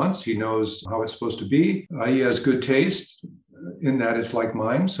what he wants. He knows how it's supposed to be. He has good taste in that it's like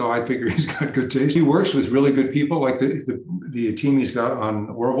mine. So I figure he's got good taste. He works with really good people, like the team he's got on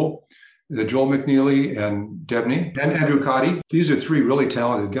Orville, Joel McNeely and Debney and Andrew Cotty. These are three really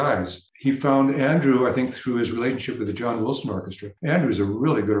talented guys. he found Andrew, I think, through his relationship with the John Wilson Orchestra. Andrew's a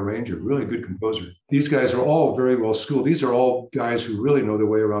really good arranger, really good composer. These guys are all very well schooled. These are all guys who really know their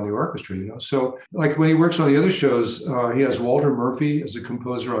way around the orchestra, you know. So like when he works on the other shows, he has Walter Murphy as a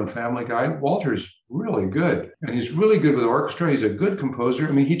composer on Family Guy. Walter's really good. And he's really good with the orchestra. He's a good composer.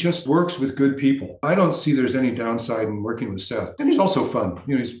 I mean, he just works with good people. I don't see there's any downside in working with Seth. And he's also fun.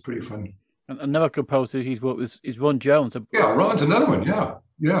 You know, he's pretty fun. Another composer he's worked with is Ron Jones. Yeah, Ron's another one.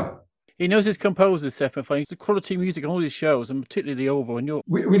 Yeah. He knows his composers, Seth MacFarlane. It's the quality music on all his shows, and particularly over. And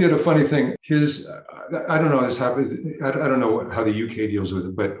we did a funny thing. I don't know how this happened. I don't know how the UK deals with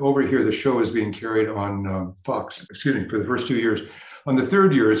it, but over here, the show is being carried on Fox, for the first 2 years. On the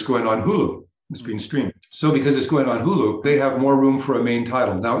third year, it's going on Hulu. It's being streamed. So because it's going on Hulu, they have more room for a main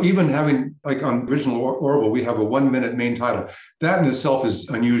title. Now, even having, like on original Orville, we have a 1 minute main title. That in itself is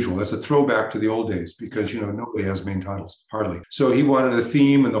unusual. That's a throwback to the old days because, you know, nobody has main titles, hardly. So he wanted a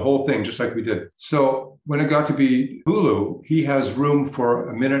theme and the whole thing, just like we did. So when it got to be Hulu, he has room for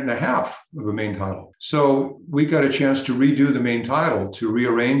 1.5 minutes of a main title. So we got a chance to redo the main title, to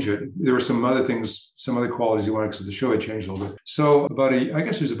rearrange it. There were some other things, some other qualities he wanted because the show had changed a little bit. So I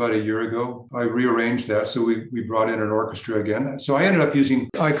guess it was about a year ago, I rearranged that. So we brought in an orchestra again. So I ended up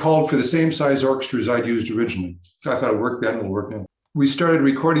I called for the same size orchestras I'd used originally. I thought it worked then, it'll work now. We started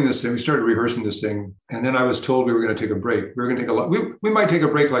recording this thing, we started rehearsing this thing, and then I was told we were going to take a break. We were going to take we might take a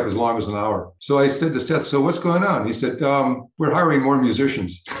break like as long as an hour. So I said to Seth, so what's going on? He said, we're hiring more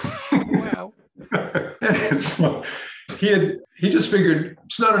musicians. Wow. So he just figured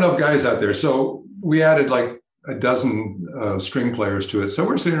it's not enough guys out there. So we added like a dozen string players to it. So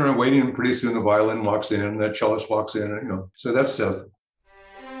we're sitting around waiting, and pretty soon the violin walks in, and the cellist walks in, and, you know, so that's Seth.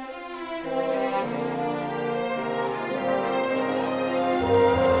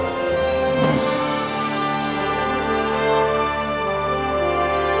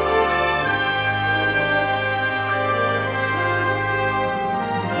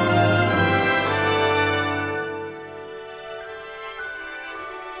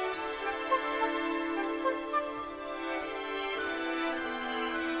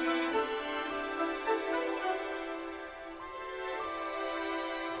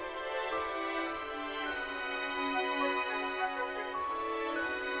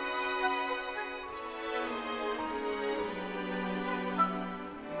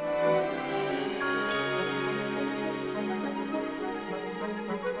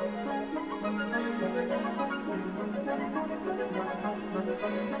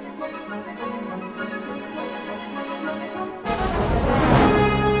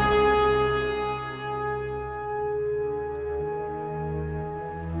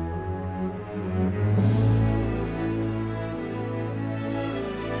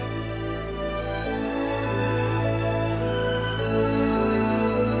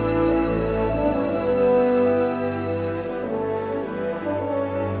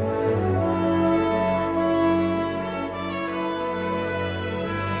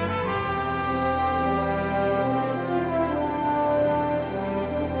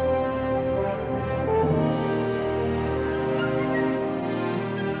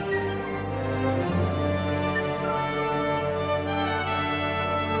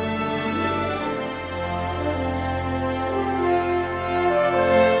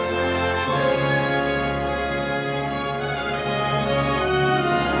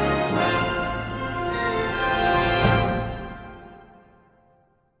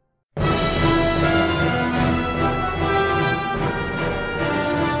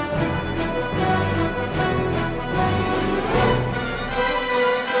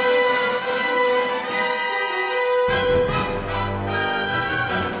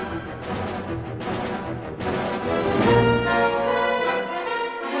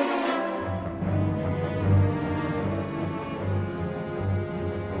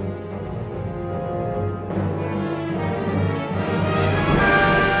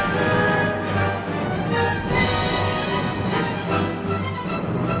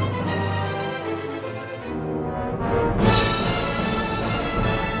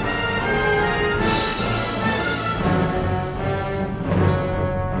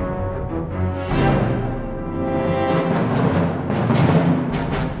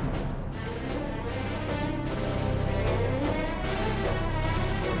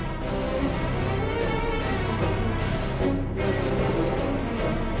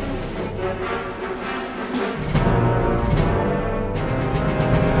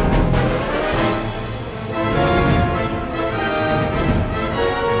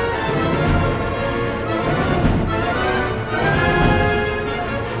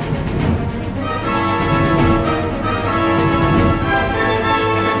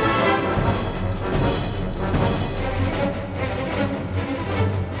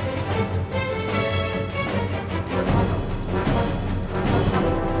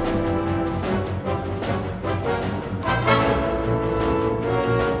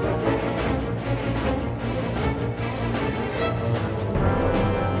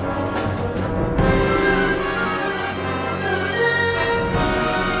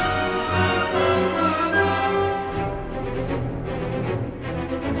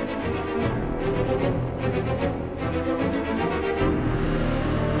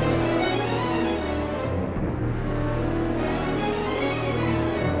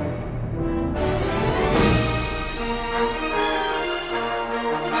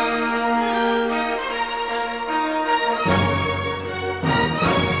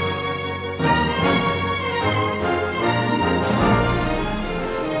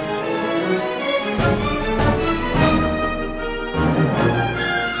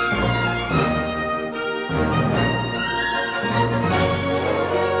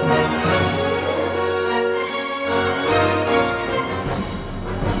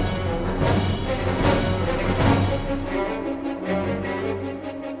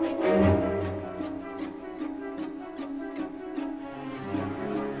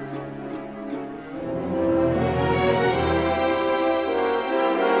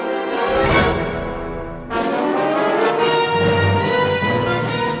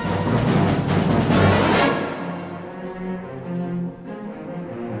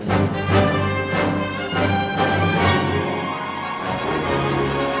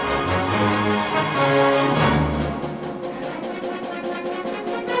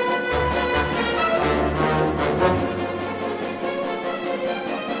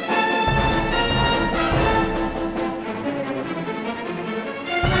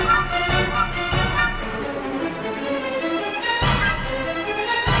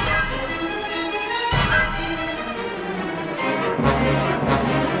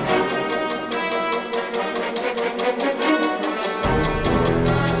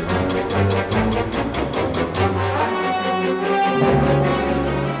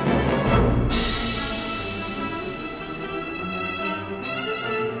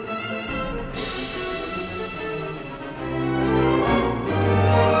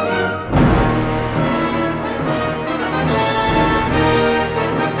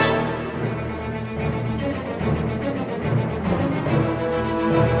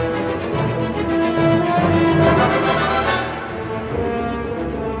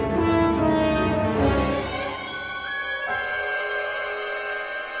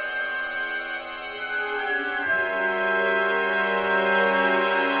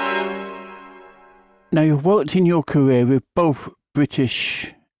 Now, you've worked in your career with both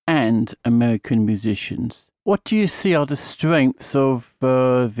British and American musicians. What do you see are the strengths of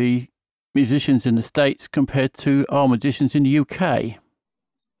the musicians in the States compared to our musicians in the UK?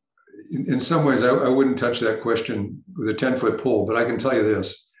 In some ways, I wouldn't touch that question with a 10-foot pole, but I can tell you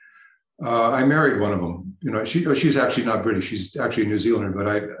this. I married one of them. You know, she's actually not British. She's actually a New Zealander. But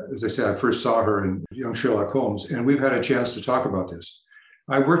as I said, I first saw her in Young Sherlock Holmes, and we've had a chance to talk about this.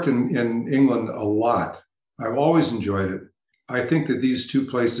 I've worked in England a lot. I've always enjoyed it. I think that these two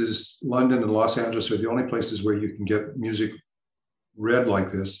places, London and Los Angeles, are the only places where you can get music read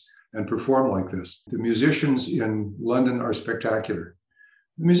like this and perform like this. The musicians in London are spectacular.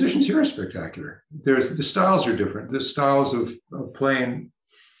 The musicians here are spectacular. The styles are different. The styles of playing,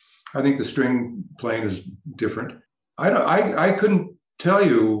 I think the string playing is different. I couldn't tell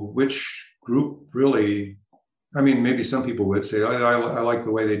you which group really. I mean, maybe some people would say, I like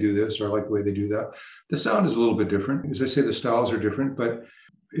the way they do this, or I like the way they do that. The sound is a little bit different. As I say, the styles are different, but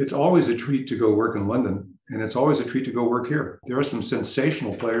it's always a treat to go work in London, and it's always a treat to go work here. There are some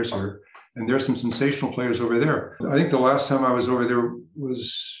sensational players here, and there are some sensational players over there. I think the last time I was over there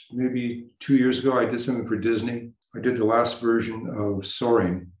was maybe 2 years ago. I did something for Disney. I did the last version of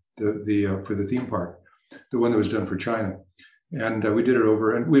Soaring, for the theme park, the one that was done for China. And we did it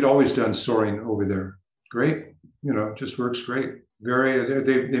over, and we'd always done Soaring over there. Great. You know, just works great.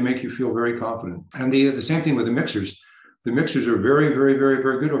 They make you feel very confident. And the same thing with the mixers. The mixers are very, very, very,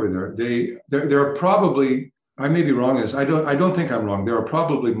 very good over there. There are probably, I may be wrong in this. I don't think I'm wrong. There are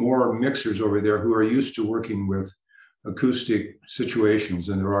probably more mixers over there who are used to working with acoustic situations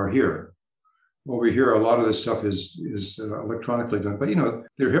than there are here. Over here, a lot of this stuff is electronically done. But you know,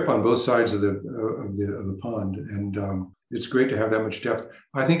 they're hip on both sides of the pond, and it's great to have that much depth.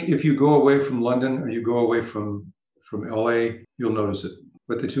 I think if you go away from London or you go away from LA, you'll notice it.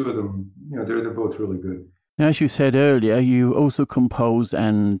 But the two of them, you know, they're both really good. Now, as you said earlier, you also compose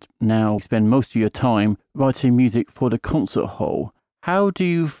and now spend most of your time writing music for the concert hall. How do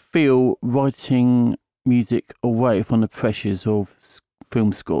you feel writing music away from the pressures of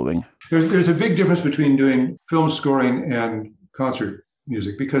film scoring? There's a big difference between doing film scoring and concert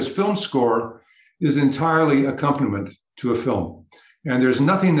music, because film score is entirely accompaniment to a film. And there's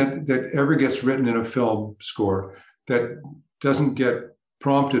nothing that ever gets written in a film score that doesn't get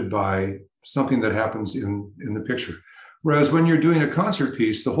prompted by something that happens in the picture. Whereas when you're doing a concert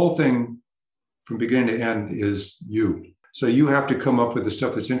piece, the whole thing from beginning to end is you. So you have to come up with the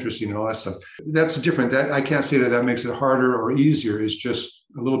stuff that's interesting and all that stuff. That's different. That I can't say that makes it harder or easier. It's just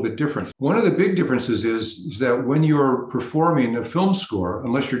a little bit different. One of the big differences is that when you're performing a film score,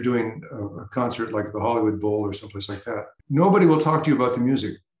 unless you're doing a concert like the Hollywood Bowl or someplace like that, nobody will talk to you about the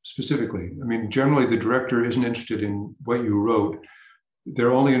music specifically. I mean, generally the director isn't interested in what you wrote.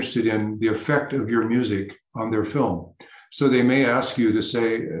 They're only interested in the effect of your music on their film. So they may ask you to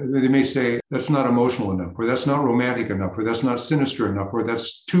say, they may say, that's not emotional enough, or that's not romantic enough, or that's not sinister enough, or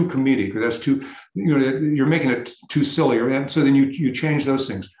that's too comedic, or that's too, you know, you're making it too silly. And so then you change those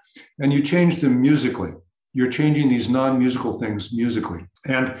things, and you change them musically. You're changing these non-musical things musically.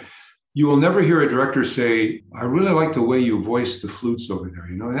 And you will never hear a director say, I really like the way you voiced the flutes over there.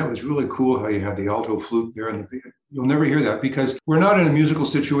 You know, and that was really cool how you had the alto flute there. You'll never hear that, because we're not in a musical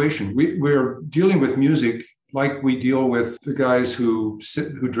situation. We're dealing with music like we deal with the guys who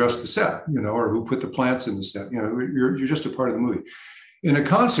dress the set, you know, or who put the plants in the set. You know, you're just a part of the movie. In a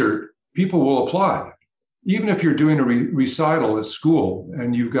concert, people will applaud. even if you're doing a recital at school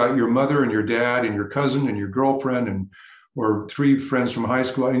and you've got your mother and your dad and your cousin and your girlfriend or 3 friends from high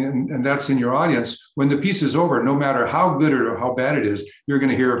school, and that's in your audience, when the piece is over, no matter how good or how bad it is, you're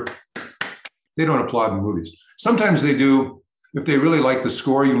going to hear, they don't applaud in movies. Sometimes they do. If they really like the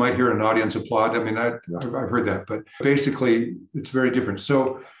score, you might hear an audience applaud. I mean, I've heard that, but basically it's very different.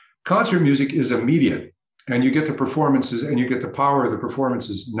 So concert music is immediate, and you get the performances and you get the power of the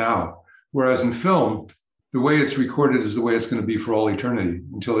performances now. Whereas in film, the way it's recorded is the way it's going to be for all eternity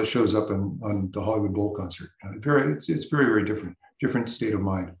until it shows up on the Hollywood Bowl concert. It's very, very different state of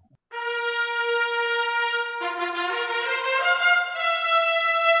mind.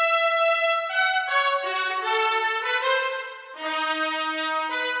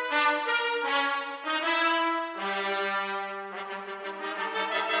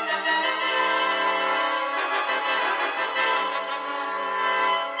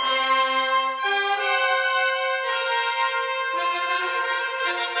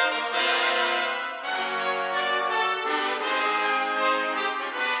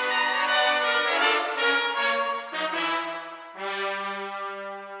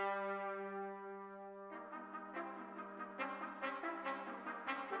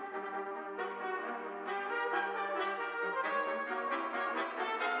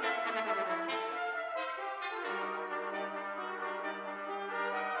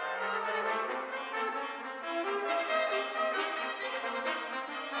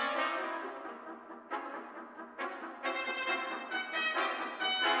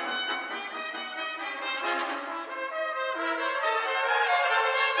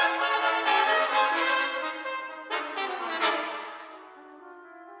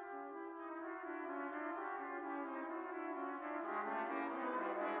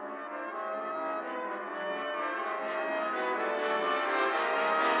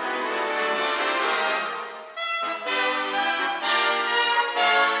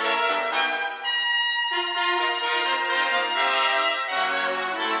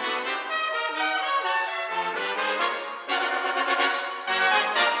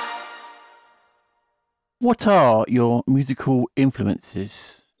 What are your musical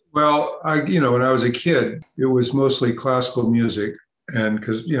influences? Well, when I was a kid, it was mostly classical music, and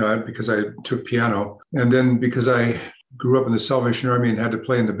because I took piano, and then because I grew up in the Salvation Army and had to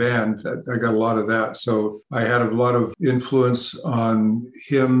play in the band, I got a lot of that. So I had a lot of influence on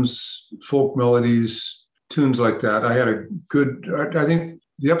hymns, folk melodies, tunes like that. I think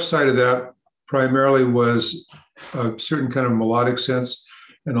the upside of that primarily was a certain kind of melodic sense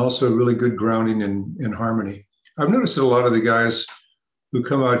and also really good grounding in harmony. I've noticed that a lot of the guys who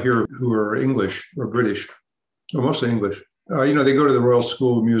come out here who are English or British, or mostly English, they go to the Royal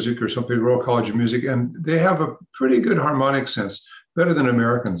School of Music or something, Royal College of Music, and they have a pretty good harmonic sense, better than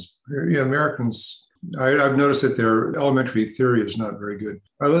Americans. Americans, I've noticed that their elementary theory is not very good.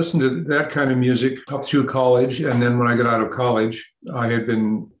 I listened to that kind of music up through college, and then when I got out of college, I had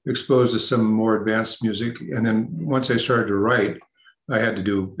been exposed to some more advanced music, and then once I started to write, I had to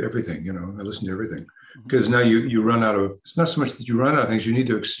do everything, I listened to everything. Because now you run out of, it's not so much that you run out of things, you need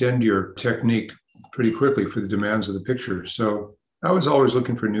to extend your technique pretty quickly for the demands of the picture. So I was always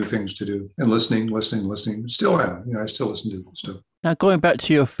looking for new things to do and listening. Still am. I still listen to stuff. Now, going back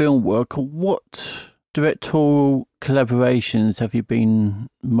to your film work, what directorial collaborations have you been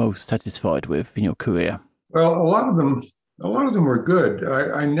most satisfied with in your career? Well, a lot of them were good.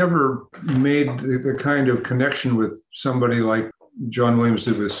 I never made the kind of connection with somebody like John Williams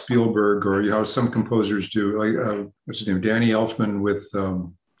did with Spielberg, or some composers do, like what's his name, Danny Elfman with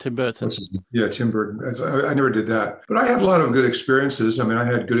Tim Burton. Tim Burton. I never did that, but I had a lot of good experiences. I mean, I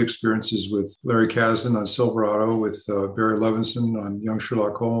had good experiences with Larry Kasdan on Silverado, with Barry Levinson on Young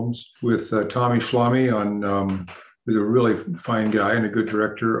Sherlock Holmes, with Tommy Schlamme on, who's a really fine guy and a good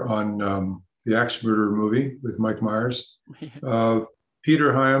director, on the Axe Murderer movie with Mike Myers.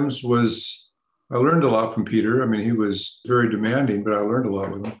 Peter Hyams I learned a lot from Peter. I mean, he was very demanding, but I learned a lot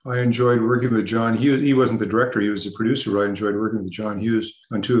with him. I enjoyed working with John Hughes. He wasn't the director, he was the producer, but I enjoyed working with John Hughes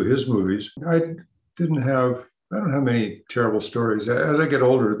on 2 of his movies. I don't have many terrible stories. As I get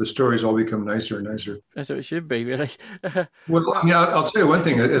older, the stories all become nicer and nicer. That's what it should be, really. Well, I'll tell you one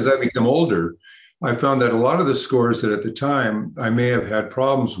thing. As I become older, I found that a lot of the scores that at the time I may have had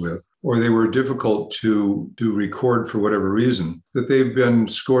problems with, or they were difficult to record for whatever reason, that they've been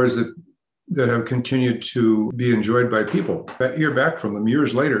scores that have continued to be enjoyed by people. I hear back from them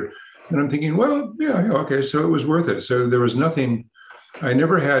years later, and I'm thinking, well, yeah, okay, so it was worth it. So there was nothing, I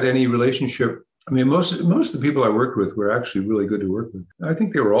never had any relationship I mean, most of the people I worked with were actually really good to work with. I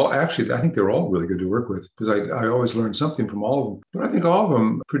think they were all really good to work with because I always learned something from all of them. But I think all of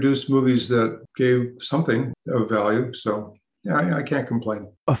them produced movies that gave something of value. So yeah, I can't complain.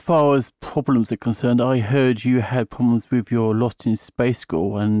 As far as problems are concerned, I heard you had problems with your Lost in Space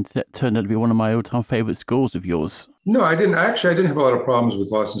score, and that turned out to be one of my all-time favorite scores of yours. No, I didn't. Actually, I didn't have a lot of problems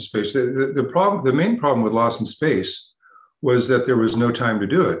with Lost in Space. The main problem with Lost in Space was that there was no time to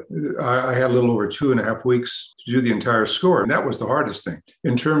do it. I had a little over 2.5 weeks to do the entire score, and that was the hardest thing.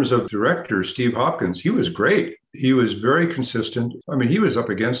 In terms of director, Steve Hopkins, he was great. He was very consistent. I mean, he was up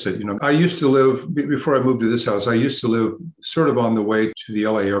against it. I used to live, before I moved to this house, I used to live sort of on the way to the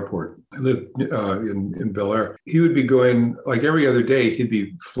LA airport. I lived in Bel Air. He would be going, like every other day, he'd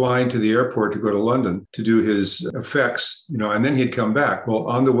be flying to the airport to go to London to do his effects, and then he'd come back. Well,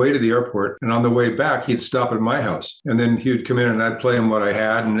 on the way to the airport and on the way back, he'd stop at my house. And then he would come in and I'd play him what I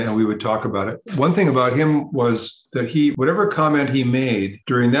had and we would talk about it. One thing about him was that whatever comment he made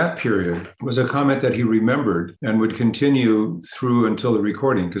during that period was a comment that he remembered and would continue through until the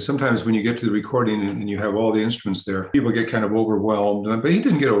recording. Because sometimes when you get to the recording and you have all the instruments there, people get kind of overwhelmed. But he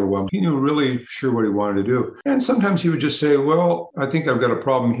didn't get overwhelmed. He knew really sure what he wanted to do. And sometimes he would just say, well, I think I've got a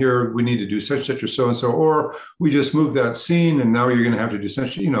problem here. We need to do such or so-and-so. Or we just moved that scene and now you're going to have to do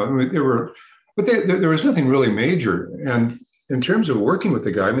such, but there was nothing really major. And in terms of working with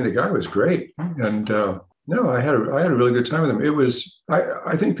the guy, the guy was great. And no, I had a really good time with him. It was,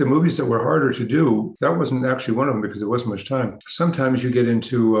 I think the movies that were harder to do, that wasn't actually one of them because there wasn't much time. Sometimes you get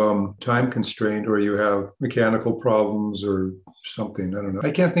into time constraint or you have mechanical problems or something. I don't know.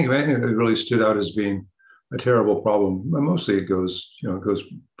 I can't think of anything that really stood out as being a terrible problem. Mostly it goes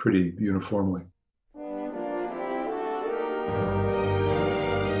pretty uniformly.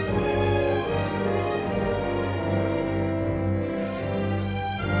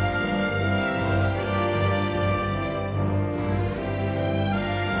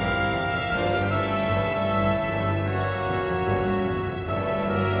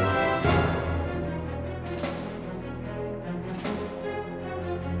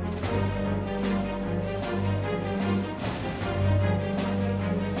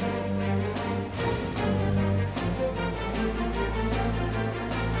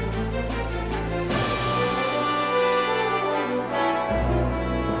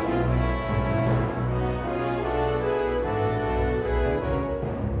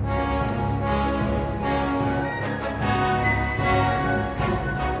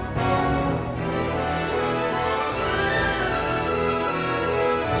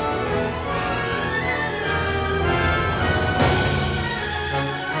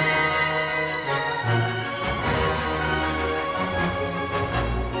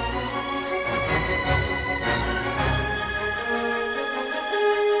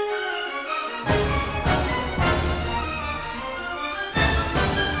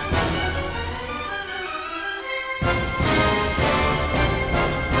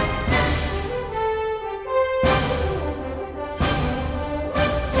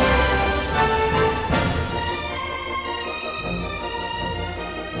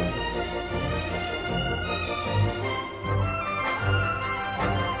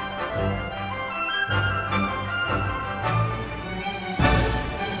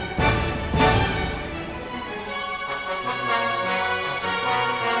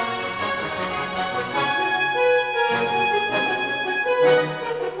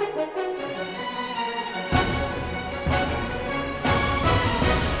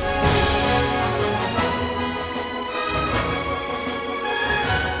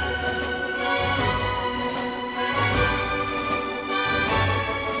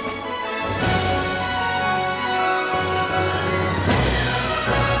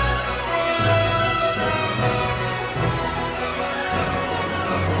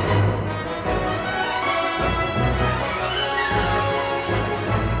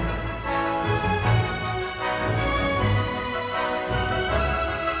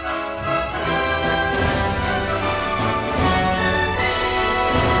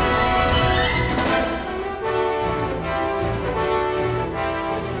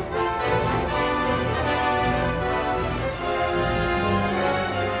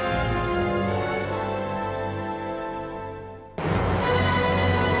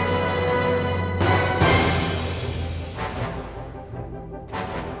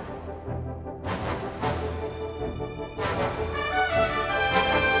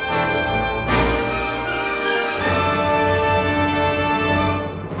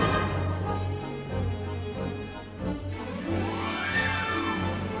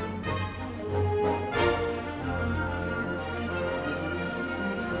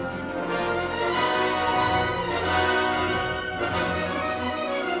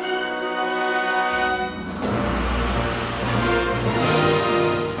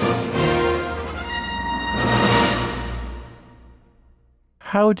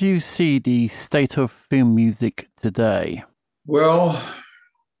 how do you see the state of film music today? Well,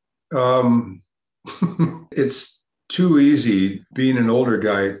 it's too easy being an older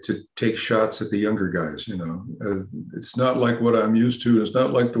guy to take shots at the younger guys. It's not like what I'm used to. It's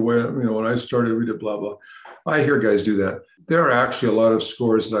not like the way, when I started, we did blah, blah. I hear guys do that. There are actually a lot of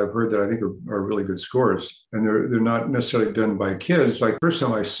scores that I've heard that I think are really good scores, and they're not necessarily done by kids. Like first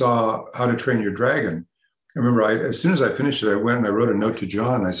time I saw How to Train Your Dragon, I remember as soon as I finished it, I went and I wrote a note to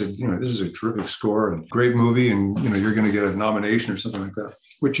John. I said, this is a terrific score and great movie, and you're going to get a nomination or something like that,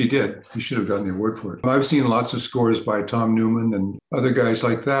 which he did. He should have gotten the award for it. I've seen lots of scores by Tom Newman and other guys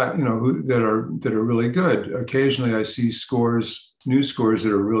like that, that are really good. Occasionally, I see new scores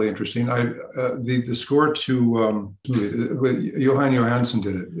that are really interesting. The score to Johan Johansson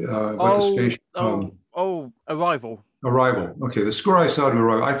did it. Arrival. Arrival. Okay, the score I saw to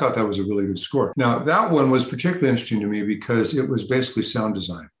Arrival, I thought that was a really good score. Now, that one was particularly interesting to me because it was basically sound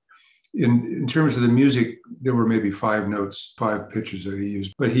design. In terms of the music, there were maybe 5 notes, 5 pitches that he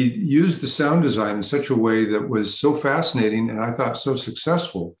used, but he used the sound design in such a way that was so fascinating and I thought so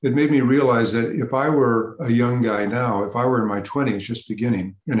successful. It made me realize that if I were a young guy now, if I were in my 20s, just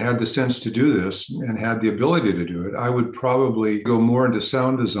beginning, and had the sense to do this and had the ability to do it, I would probably go more into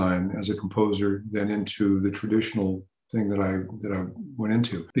sound design as a composer than into the traditional thing that I went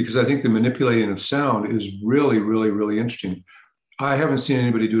into, because I think the manipulating of sound is really, really, really interesting. I haven't seen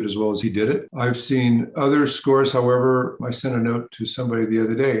anybody do it as well as he did it. I've seen other scores. However, I sent a note to somebody the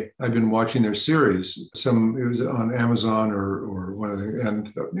other day. I've been watching their series. It was on Amazon or one of the,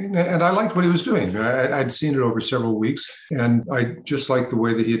 and I liked what he was doing. I'd seen it over several weeks, and I just liked the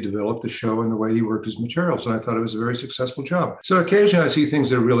way that he had developed the show and the way he worked his materials. And I thought it was a very successful job. So occasionally I see things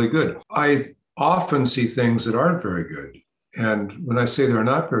that are really good. I often see things that aren't very good. And when I say they're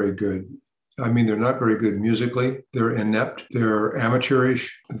not very good, I mean, they're not very good musically. They're inept. They're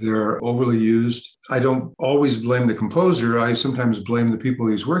amateurish. They're overly used. I don't always blame the composer. I sometimes blame the people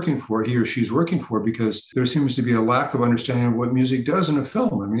he or she's working for, because there seems to be a lack of understanding of what music does in a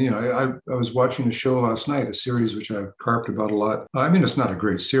film. I mean, I was watching a show last night, a series which I've carped about a lot. I mean, it's not a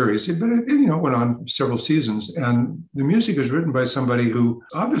great series, but it went on several seasons. And the music is written by somebody who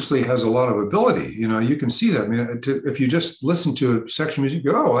obviously has a lot of ability. You can see that. I mean, if you just listen to a section of music,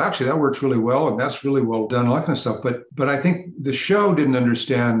 you go, oh, well, actually, that works really well, and that's really well done, all that kind of stuff. But I think the show didn't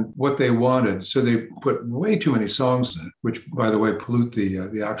understand what they wanted, so they put way too many songs in it, which, by the way, pollute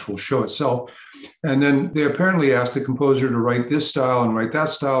the actual show itself. And then they apparently asked the composer to write this style and write that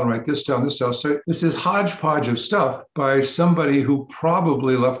style and write this style and this style. So this is hodgepodge of stuff by somebody who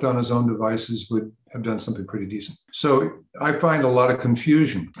probably, left on his own devices, would have done something pretty decent. So I find a lot of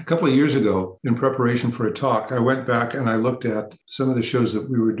confusion. A couple of years ago, in preparation for a talk, I went back and I looked at some of the shows that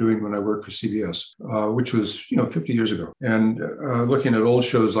we were doing when I worked for CBS, which was 50 years ago, and looking at old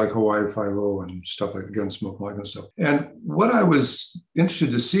shows like Hawaii Five-0 and stuff like Gunsmoke and all that kind of stuff. And what I was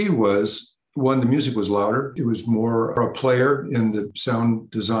interested to see was, one, the music was louder. It was more a player in the sound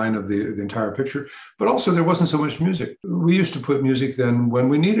design of the entire picture, but also there wasn't so much music. We used to put music then when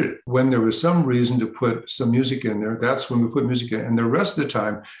we needed it. When there was some reason to put some music in there, that's when we put music in. And the rest of the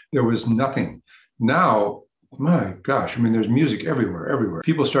time, there was nothing. Now, my gosh, I mean, there's music everywhere.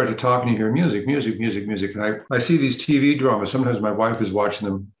 People start to talk and you hear music. And I see these TV dramas. Sometimes my wife is watching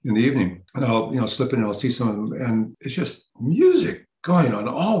them in the evening, and I'll slip in and I'll see some of them, and it's just music going on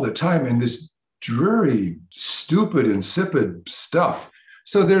all the time, and this dreary, stupid, insipid stuff.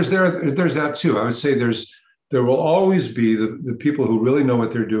 So there's that too. I would say there will always be the people who really know what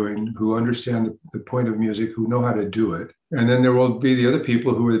they're doing, who understand the point of music, who know how to do it. And then there will be the other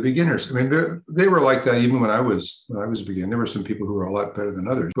people who are the beginners. I mean, they were like that even when I was beginning. There were some people who were a lot better than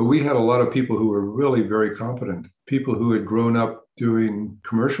others, but we had a lot of people who were really very competent, people who had grown up doing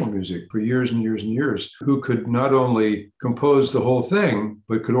commercial music for years and years and years, who could not only compose the whole thing,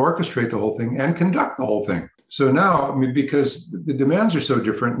 but could orchestrate the whole thing and conduct the whole thing. So now, I mean, because the demands are so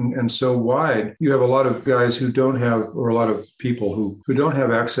different and so wide, you have a lot of guys who don't have, or a lot of people who don't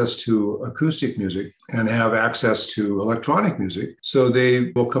have access to acoustic music and have access to electronic music. So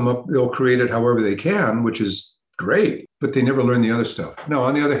they will they'll create it however they can, which is great, but they never learn the other stuff. Now,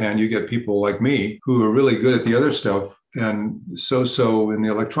 on the other hand, you get people like me who are really good at the other stuff and so in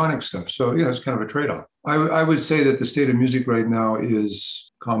the electronic stuff. So, it's kind of a trade-off. I would say that the state of music right now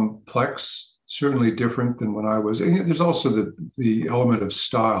is complex, certainly different than when I was. And there's also the element of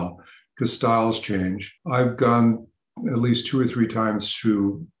style, because styles change. I've gone at least 2 or 3 times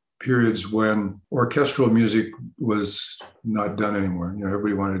through periods when orchestral music was not done anymore.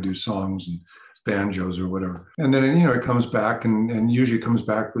 Everybody wanted to do songs and banjos or whatever. And then, it comes back and usually comes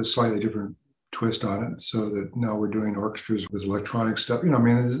back with slightly different twist on it, so that now we're doing orchestras with electronic stuff.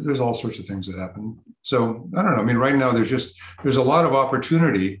 There's all sorts of things that happen. So I don't know. Right now there's a lot of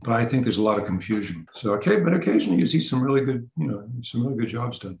opportunity, but I think there's a lot of confusion. So but occasionally you see some really good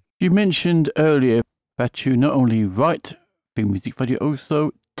jobs done. You mentioned earlier that you not only write film music, but you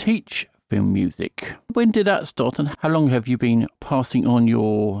also teach film music. When did that start, and how long have you been passing on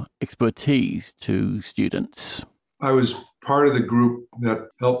your expertise to students? I was part of the group that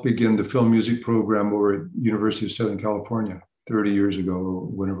helped begin the film music program over at University of Southern California 30 years ago, or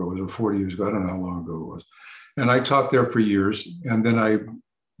whenever it was, or 40 years ago. I don't know how long ago it was. And I taught there for years. And then I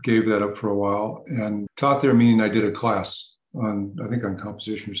gave that up for a while and taught there, meaning I did a class on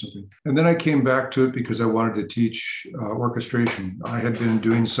composition or something. And then I came back to it because I wanted to teach orchestration. I had been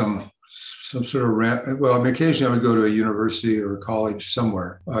doing some sort of occasionally I would go to a university or a college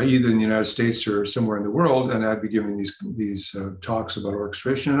somewhere, either in the United States or somewhere in the world, and I'd be giving these talks about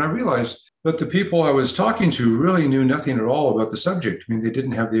orchestration. And I realized that the people I was talking to really knew nothing at all about the subject. They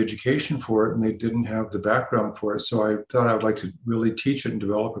didn't have the education for it, and they didn't have the background for it. So I thought I would like to really teach it and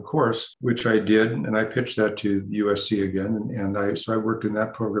develop a course, which I did, and I pitched that to USC again. So I worked in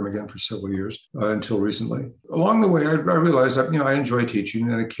that program again for several years until recently. Along the way, I realized that I enjoy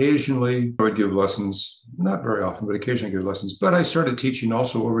teaching, and occasionally I would give lessons, not very often, but occasionally give lessons. But I started teaching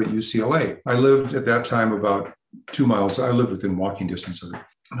also over at UCLA. I lived at that time about 2 miles. I lived within walking distance of it.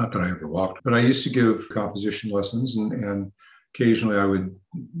 Not that I ever walked, but I used to give composition lessons, and occasionally I would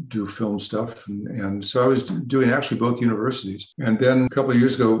do film stuff. And so I was doing actually both universities. And then a couple of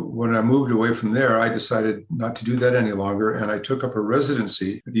years ago, when I moved away from there, I decided not to do that any longer. And I took up a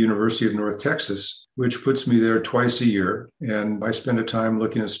residency at the University of North Texas, which puts me there twice a year. And I spend a time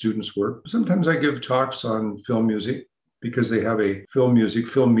looking at students' work. Sometimes I give talks on film music because they have a film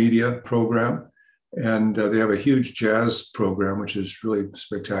media program. And they have a huge jazz program, which is really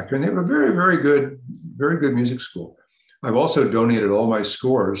spectacular. And they have a very, very good music school. I've also donated all my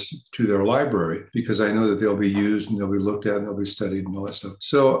scores to their library because I know that they'll be used and they'll be looked at and they'll be studied and all that stuff.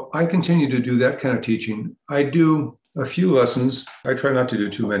 So I continue to do that kind of teaching. I do a few lessons. I try not to do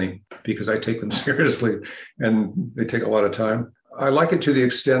too many because I take them seriously and they take a lot of time. I like it to the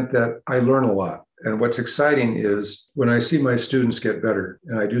extent that I learn a lot. And what's exciting is when I see my students get better,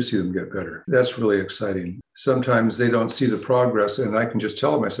 and I do see them get better, that's really exciting. Sometimes they don't see the progress, and I can just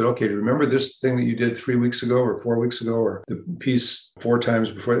tell them, I said, okay, remember this thing that you did 3 weeks ago or 4 weeks ago, or the piece 4 times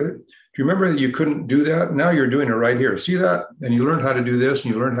before? Do you remember that you couldn't do that? Now you're doing it right here. See that? And you learned how to do this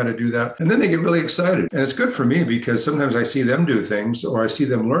and you learned how to do that. And then they get really excited. And it's good for me because sometimes I see them do things or I see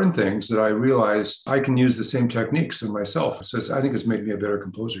them learn things that I realize I can use the same techniques in myself. So I think it's made me a better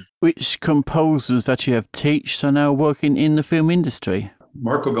composer. Which composers that you have taught are now working in the film industry?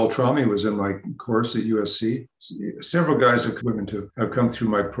 Marco Beltrami was in my course at USC. Several guys have come through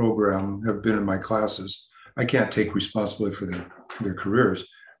my program, have been in my classes. I can't take responsibility for their careers,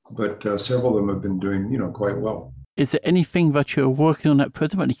 but several of them have been doing, quite well. Is there anything that you're working on at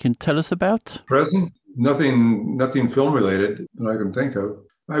present that you can tell us about? Present? Nothing film related that I can think of.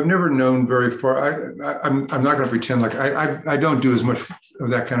 I've never known very far. I'm not going to pretend like I don't do as much of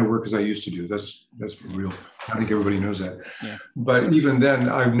that kind of work as I used to do. That's for real. I think everybody knows that. Yeah. But even then,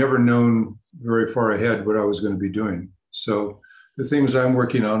 I've never known very far ahead what I was going to be doing. So the things I'm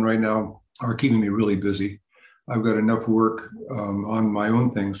working on right now are keeping me really busy. I've got enough work on my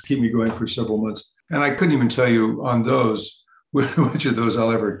own things, keep me going for several months. And I couldn't even tell you on those which of those I'll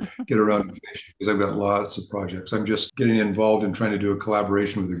ever get around to finishing because I've got lots of projects. I'm just getting involved in trying to do a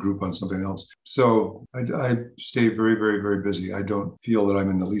collaboration with a group on something else. So I stay very, very, very busy. I don't feel that I'm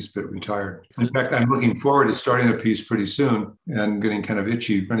in the least bit retired. In fact, I'm looking forward to starting a piece pretty soon and getting kind of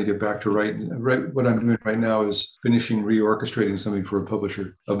itchy, trying to get back to write. What I'm doing right now is finishing reorchestrating something for a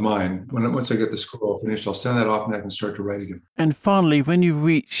publisher of mine. Once I get the score all finished, I'll send that off and I can start to write again. And finally, when you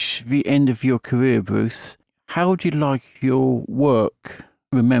reach the end of your career, Bruce, how would you like your work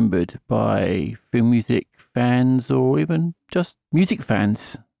remembered by film music fans or even just music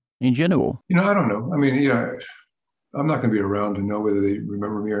fans in general? I don't know. I'm not going to be around to know whether they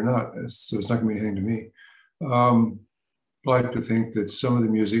remember me or not. So it's not going to mean anything to me. I like to think that some of the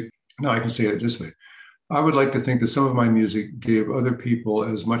music, I can say it this way. I would like to think that some of my music gave other people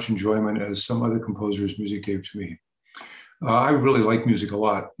as much enjoyment as some other composers' music gave to me. I really like music a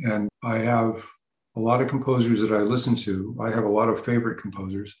lot, and I have a lot of composers that I listen to. I have a lot of favorite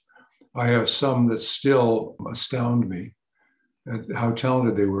composers. I have some that still astound me at how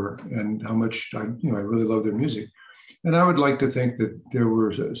talented they were and how much I really love their music. And I would like to think that there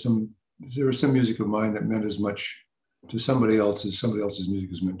was some music of mine that meant as much to somebody else as somebody else's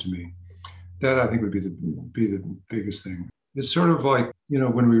music has meant to me. That I think would be the biggest thing. It's sort of like,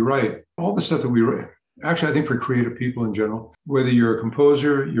 when we write, all the stuff that we write, actually, I think for creative people in general, whether you're a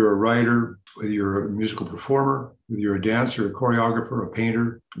composer, you're a writer, whether you're a musical performer, whether you're a dancer, a choreographer, a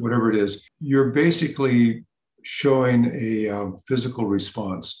painter, whatever it is, you're basically showing a physical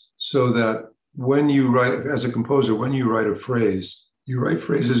response so that when you write, as a composer, when you write a phrase, you write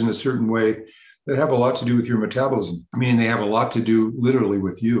phrases in a certain way that have a lot to do with your metabolism, meaning they have a lot to do literally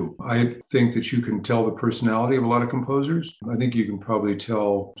with you. I think that you can tell the personality of a lot of composers. I think you can probably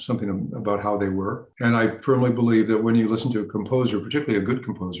tell something about how they were. And I firmly believe that when you listen to a composer, particularly a good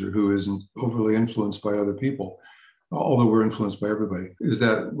composer who isn't overly influenced by other people, although we're influenced by everybody, is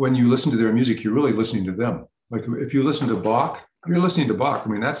that when you listen to their music, you're really listening to them. Like if you listen to Bach, you're listening to Bach. I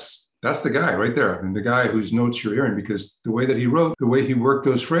mean, that's the guy right there. I mean, the guy whose notes you're hearing, because the way that he wrote, the way he worked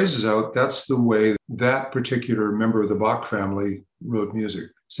those phrases out, that's the way that particular member of the Bach family wrote music.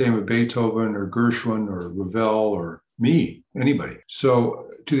 Same with Beethoven or Gershwin or Ravel or me, anybody. So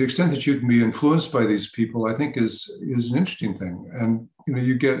to the extent that you can be influenced by these people, I think is an interesting thing. And,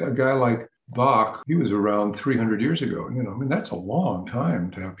 you get a guy like Bach, he was around 300 years ago. I mean, that's a long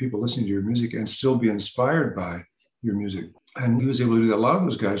time to have people listening to your music and still be inspired by your music. And he was able to do that. A lot of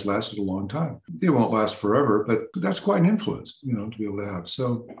those guys lasted a long time. They won't last forever, but that's quite an influence, to be able to have.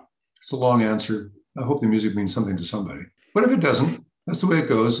 So it's a long answer. I hope the music means something to somebody. But if it doesn't, that's the way it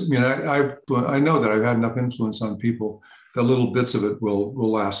goes. I mean, I know that I've had enough influence on people that little bits of it will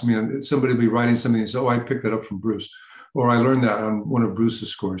last. I mean, somebody will be writing something and say, oh, I picked that up from Bruce. Or I learned that on one of Bruce's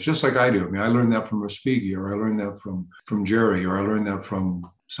scores, just like I do. I mean, I learned that from Respighi, or I learned that from Jerry, or I learned that from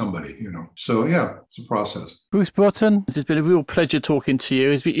somebody, So yeah, it's a process. Bruce Broughton, it's been a real pleasure talking to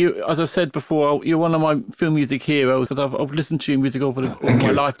you. As I said before, you're one of my film music heroes, because I've listened to your music over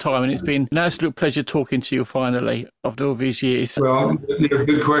my lifetime, and it's been an absolute pleasure talking to you finally after all these years. Well, you have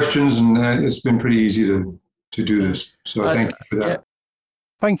good questions, and it's been pretty easy to do this. So thank you for that. Yeah.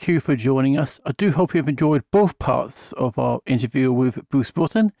 Thank you for joining us. I do hope you've enjoyed both parts of our interview with Bruce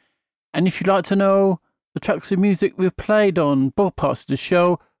Broughton. And if you'd like to know the tracks of music we've played on both parts of the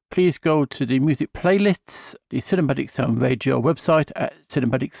show, please go to the music playlists, the Cinematic Sound Radio website at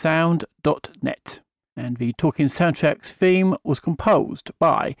cinematicsound.net. And the Talking Soundtracks theme was composed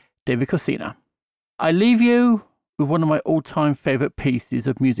by David Cosina. I leave you with one of my all-time favourite pieces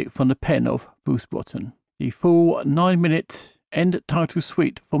of music from the pen of Bruce Broughton, the full 9-minute end title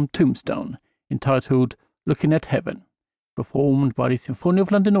suite from Tombstone, entitled Looking at Heaven, performed by the Symphony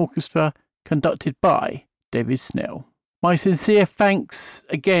of London Orchestra, conducted by David Snell. My sincere thanks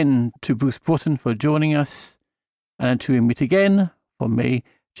again to Bruce Broughton for joining us, and until we meet again, from me,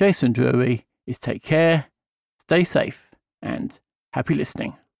 Jason Drury, is take care, stay safe, and happy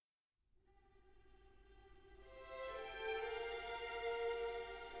listening.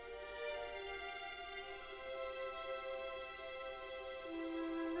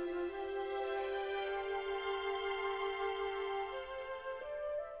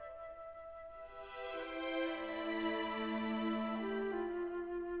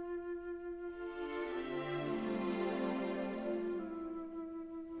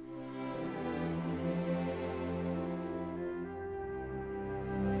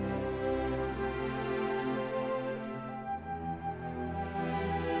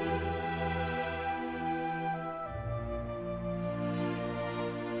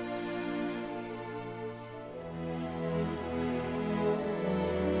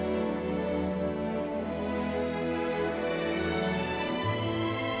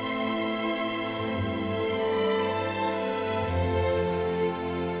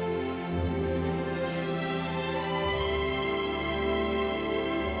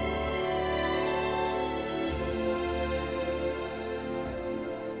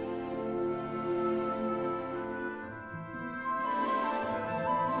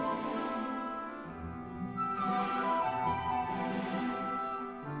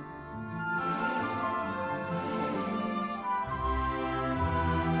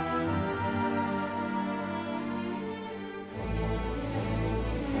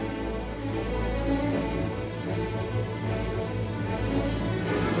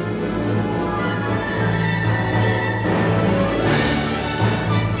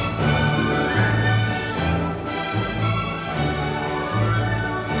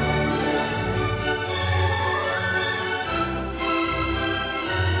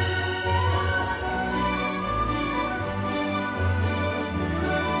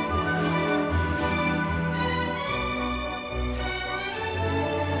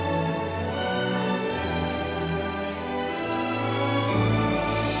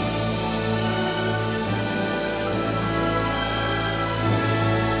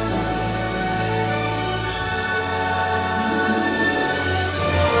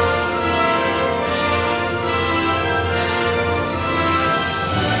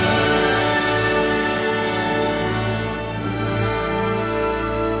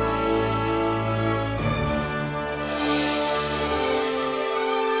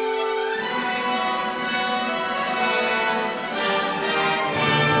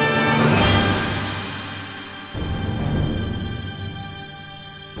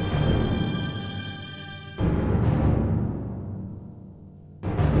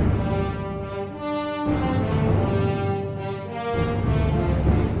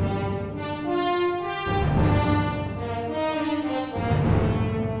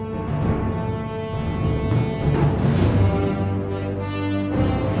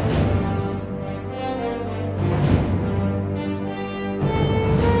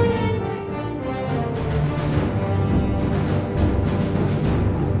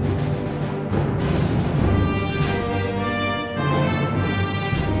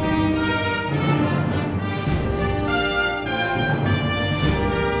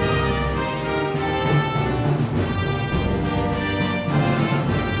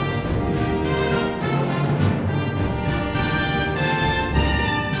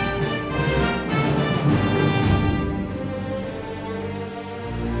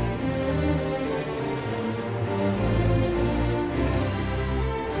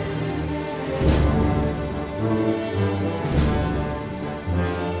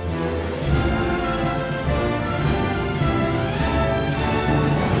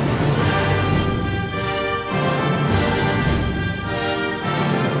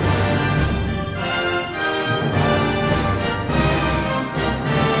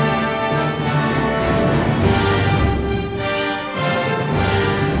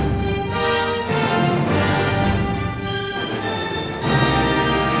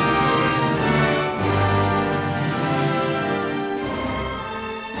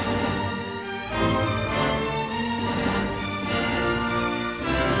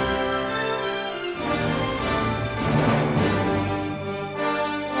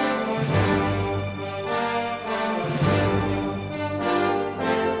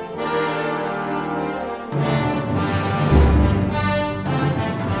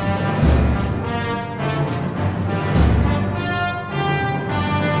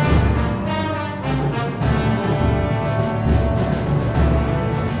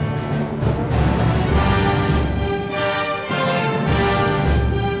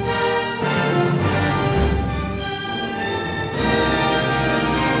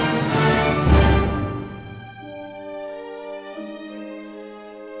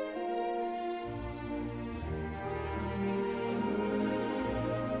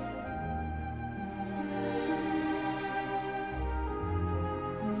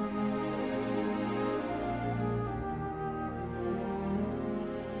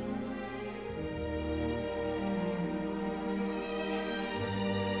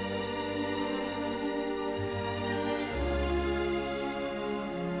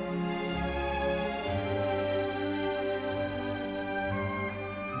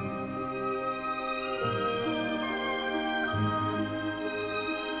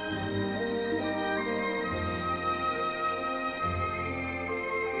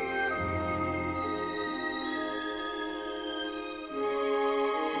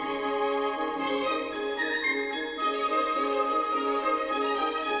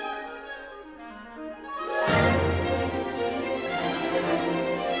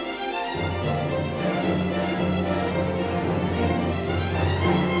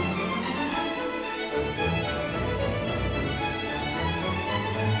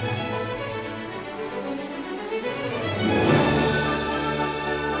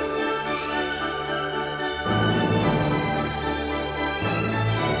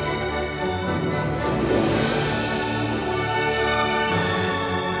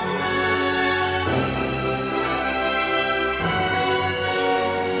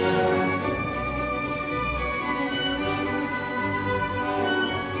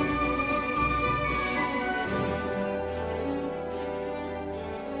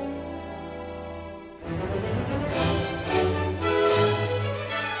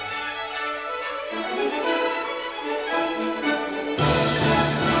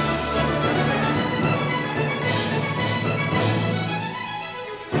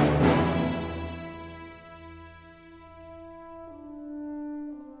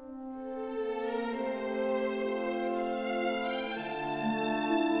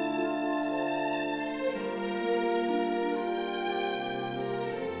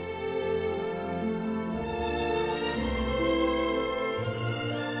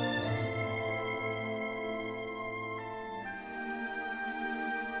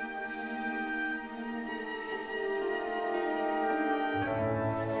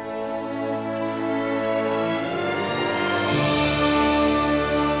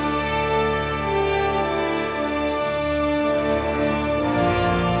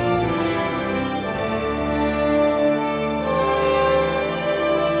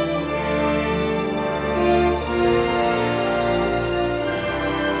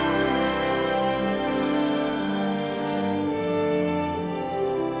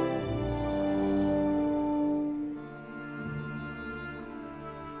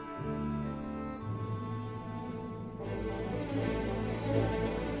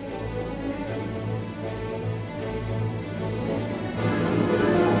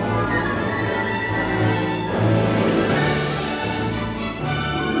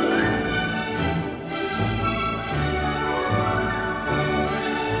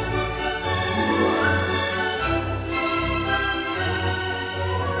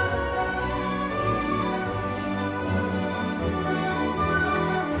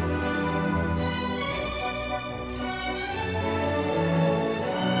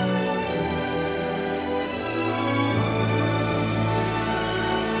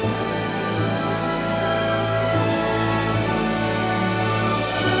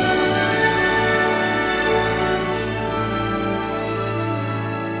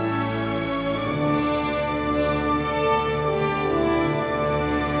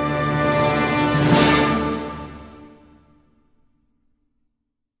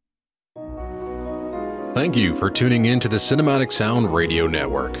 Thank you for tuning in to the Cinematic Sound Radio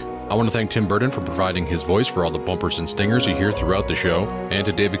Network. I want to thank Tim Burton for providing his voice for all the bumpers and stingers you hear throughout the show, and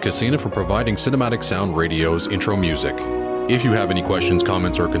to David Casina for providing Cinematic Sound Radio's intro music. If you have any questions,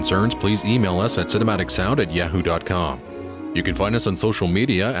 comments, or concerns, please email us at cinematicsound@yahoo.com. You can find us on social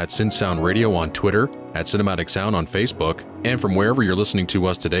media at CinSound Radio on Twitter, at Cinematic Sound on Facebook, and from wherever you're listening to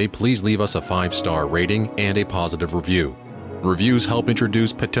us today, please leave us a 5-star rating and a positive review. Reviews help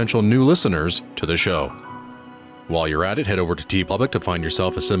introduce potential new listeners to the show. While you're at it, head over to TeePublic to find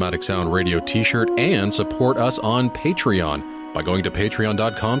yourself a Cinematic Sound Radio t-shirt and support us on Patreon by going to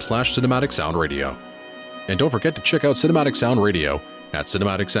patreon.com/cinematicsoundradio. And don't forget to check out Cinematic Sound Radio at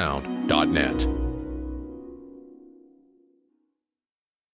cinematicsound.net.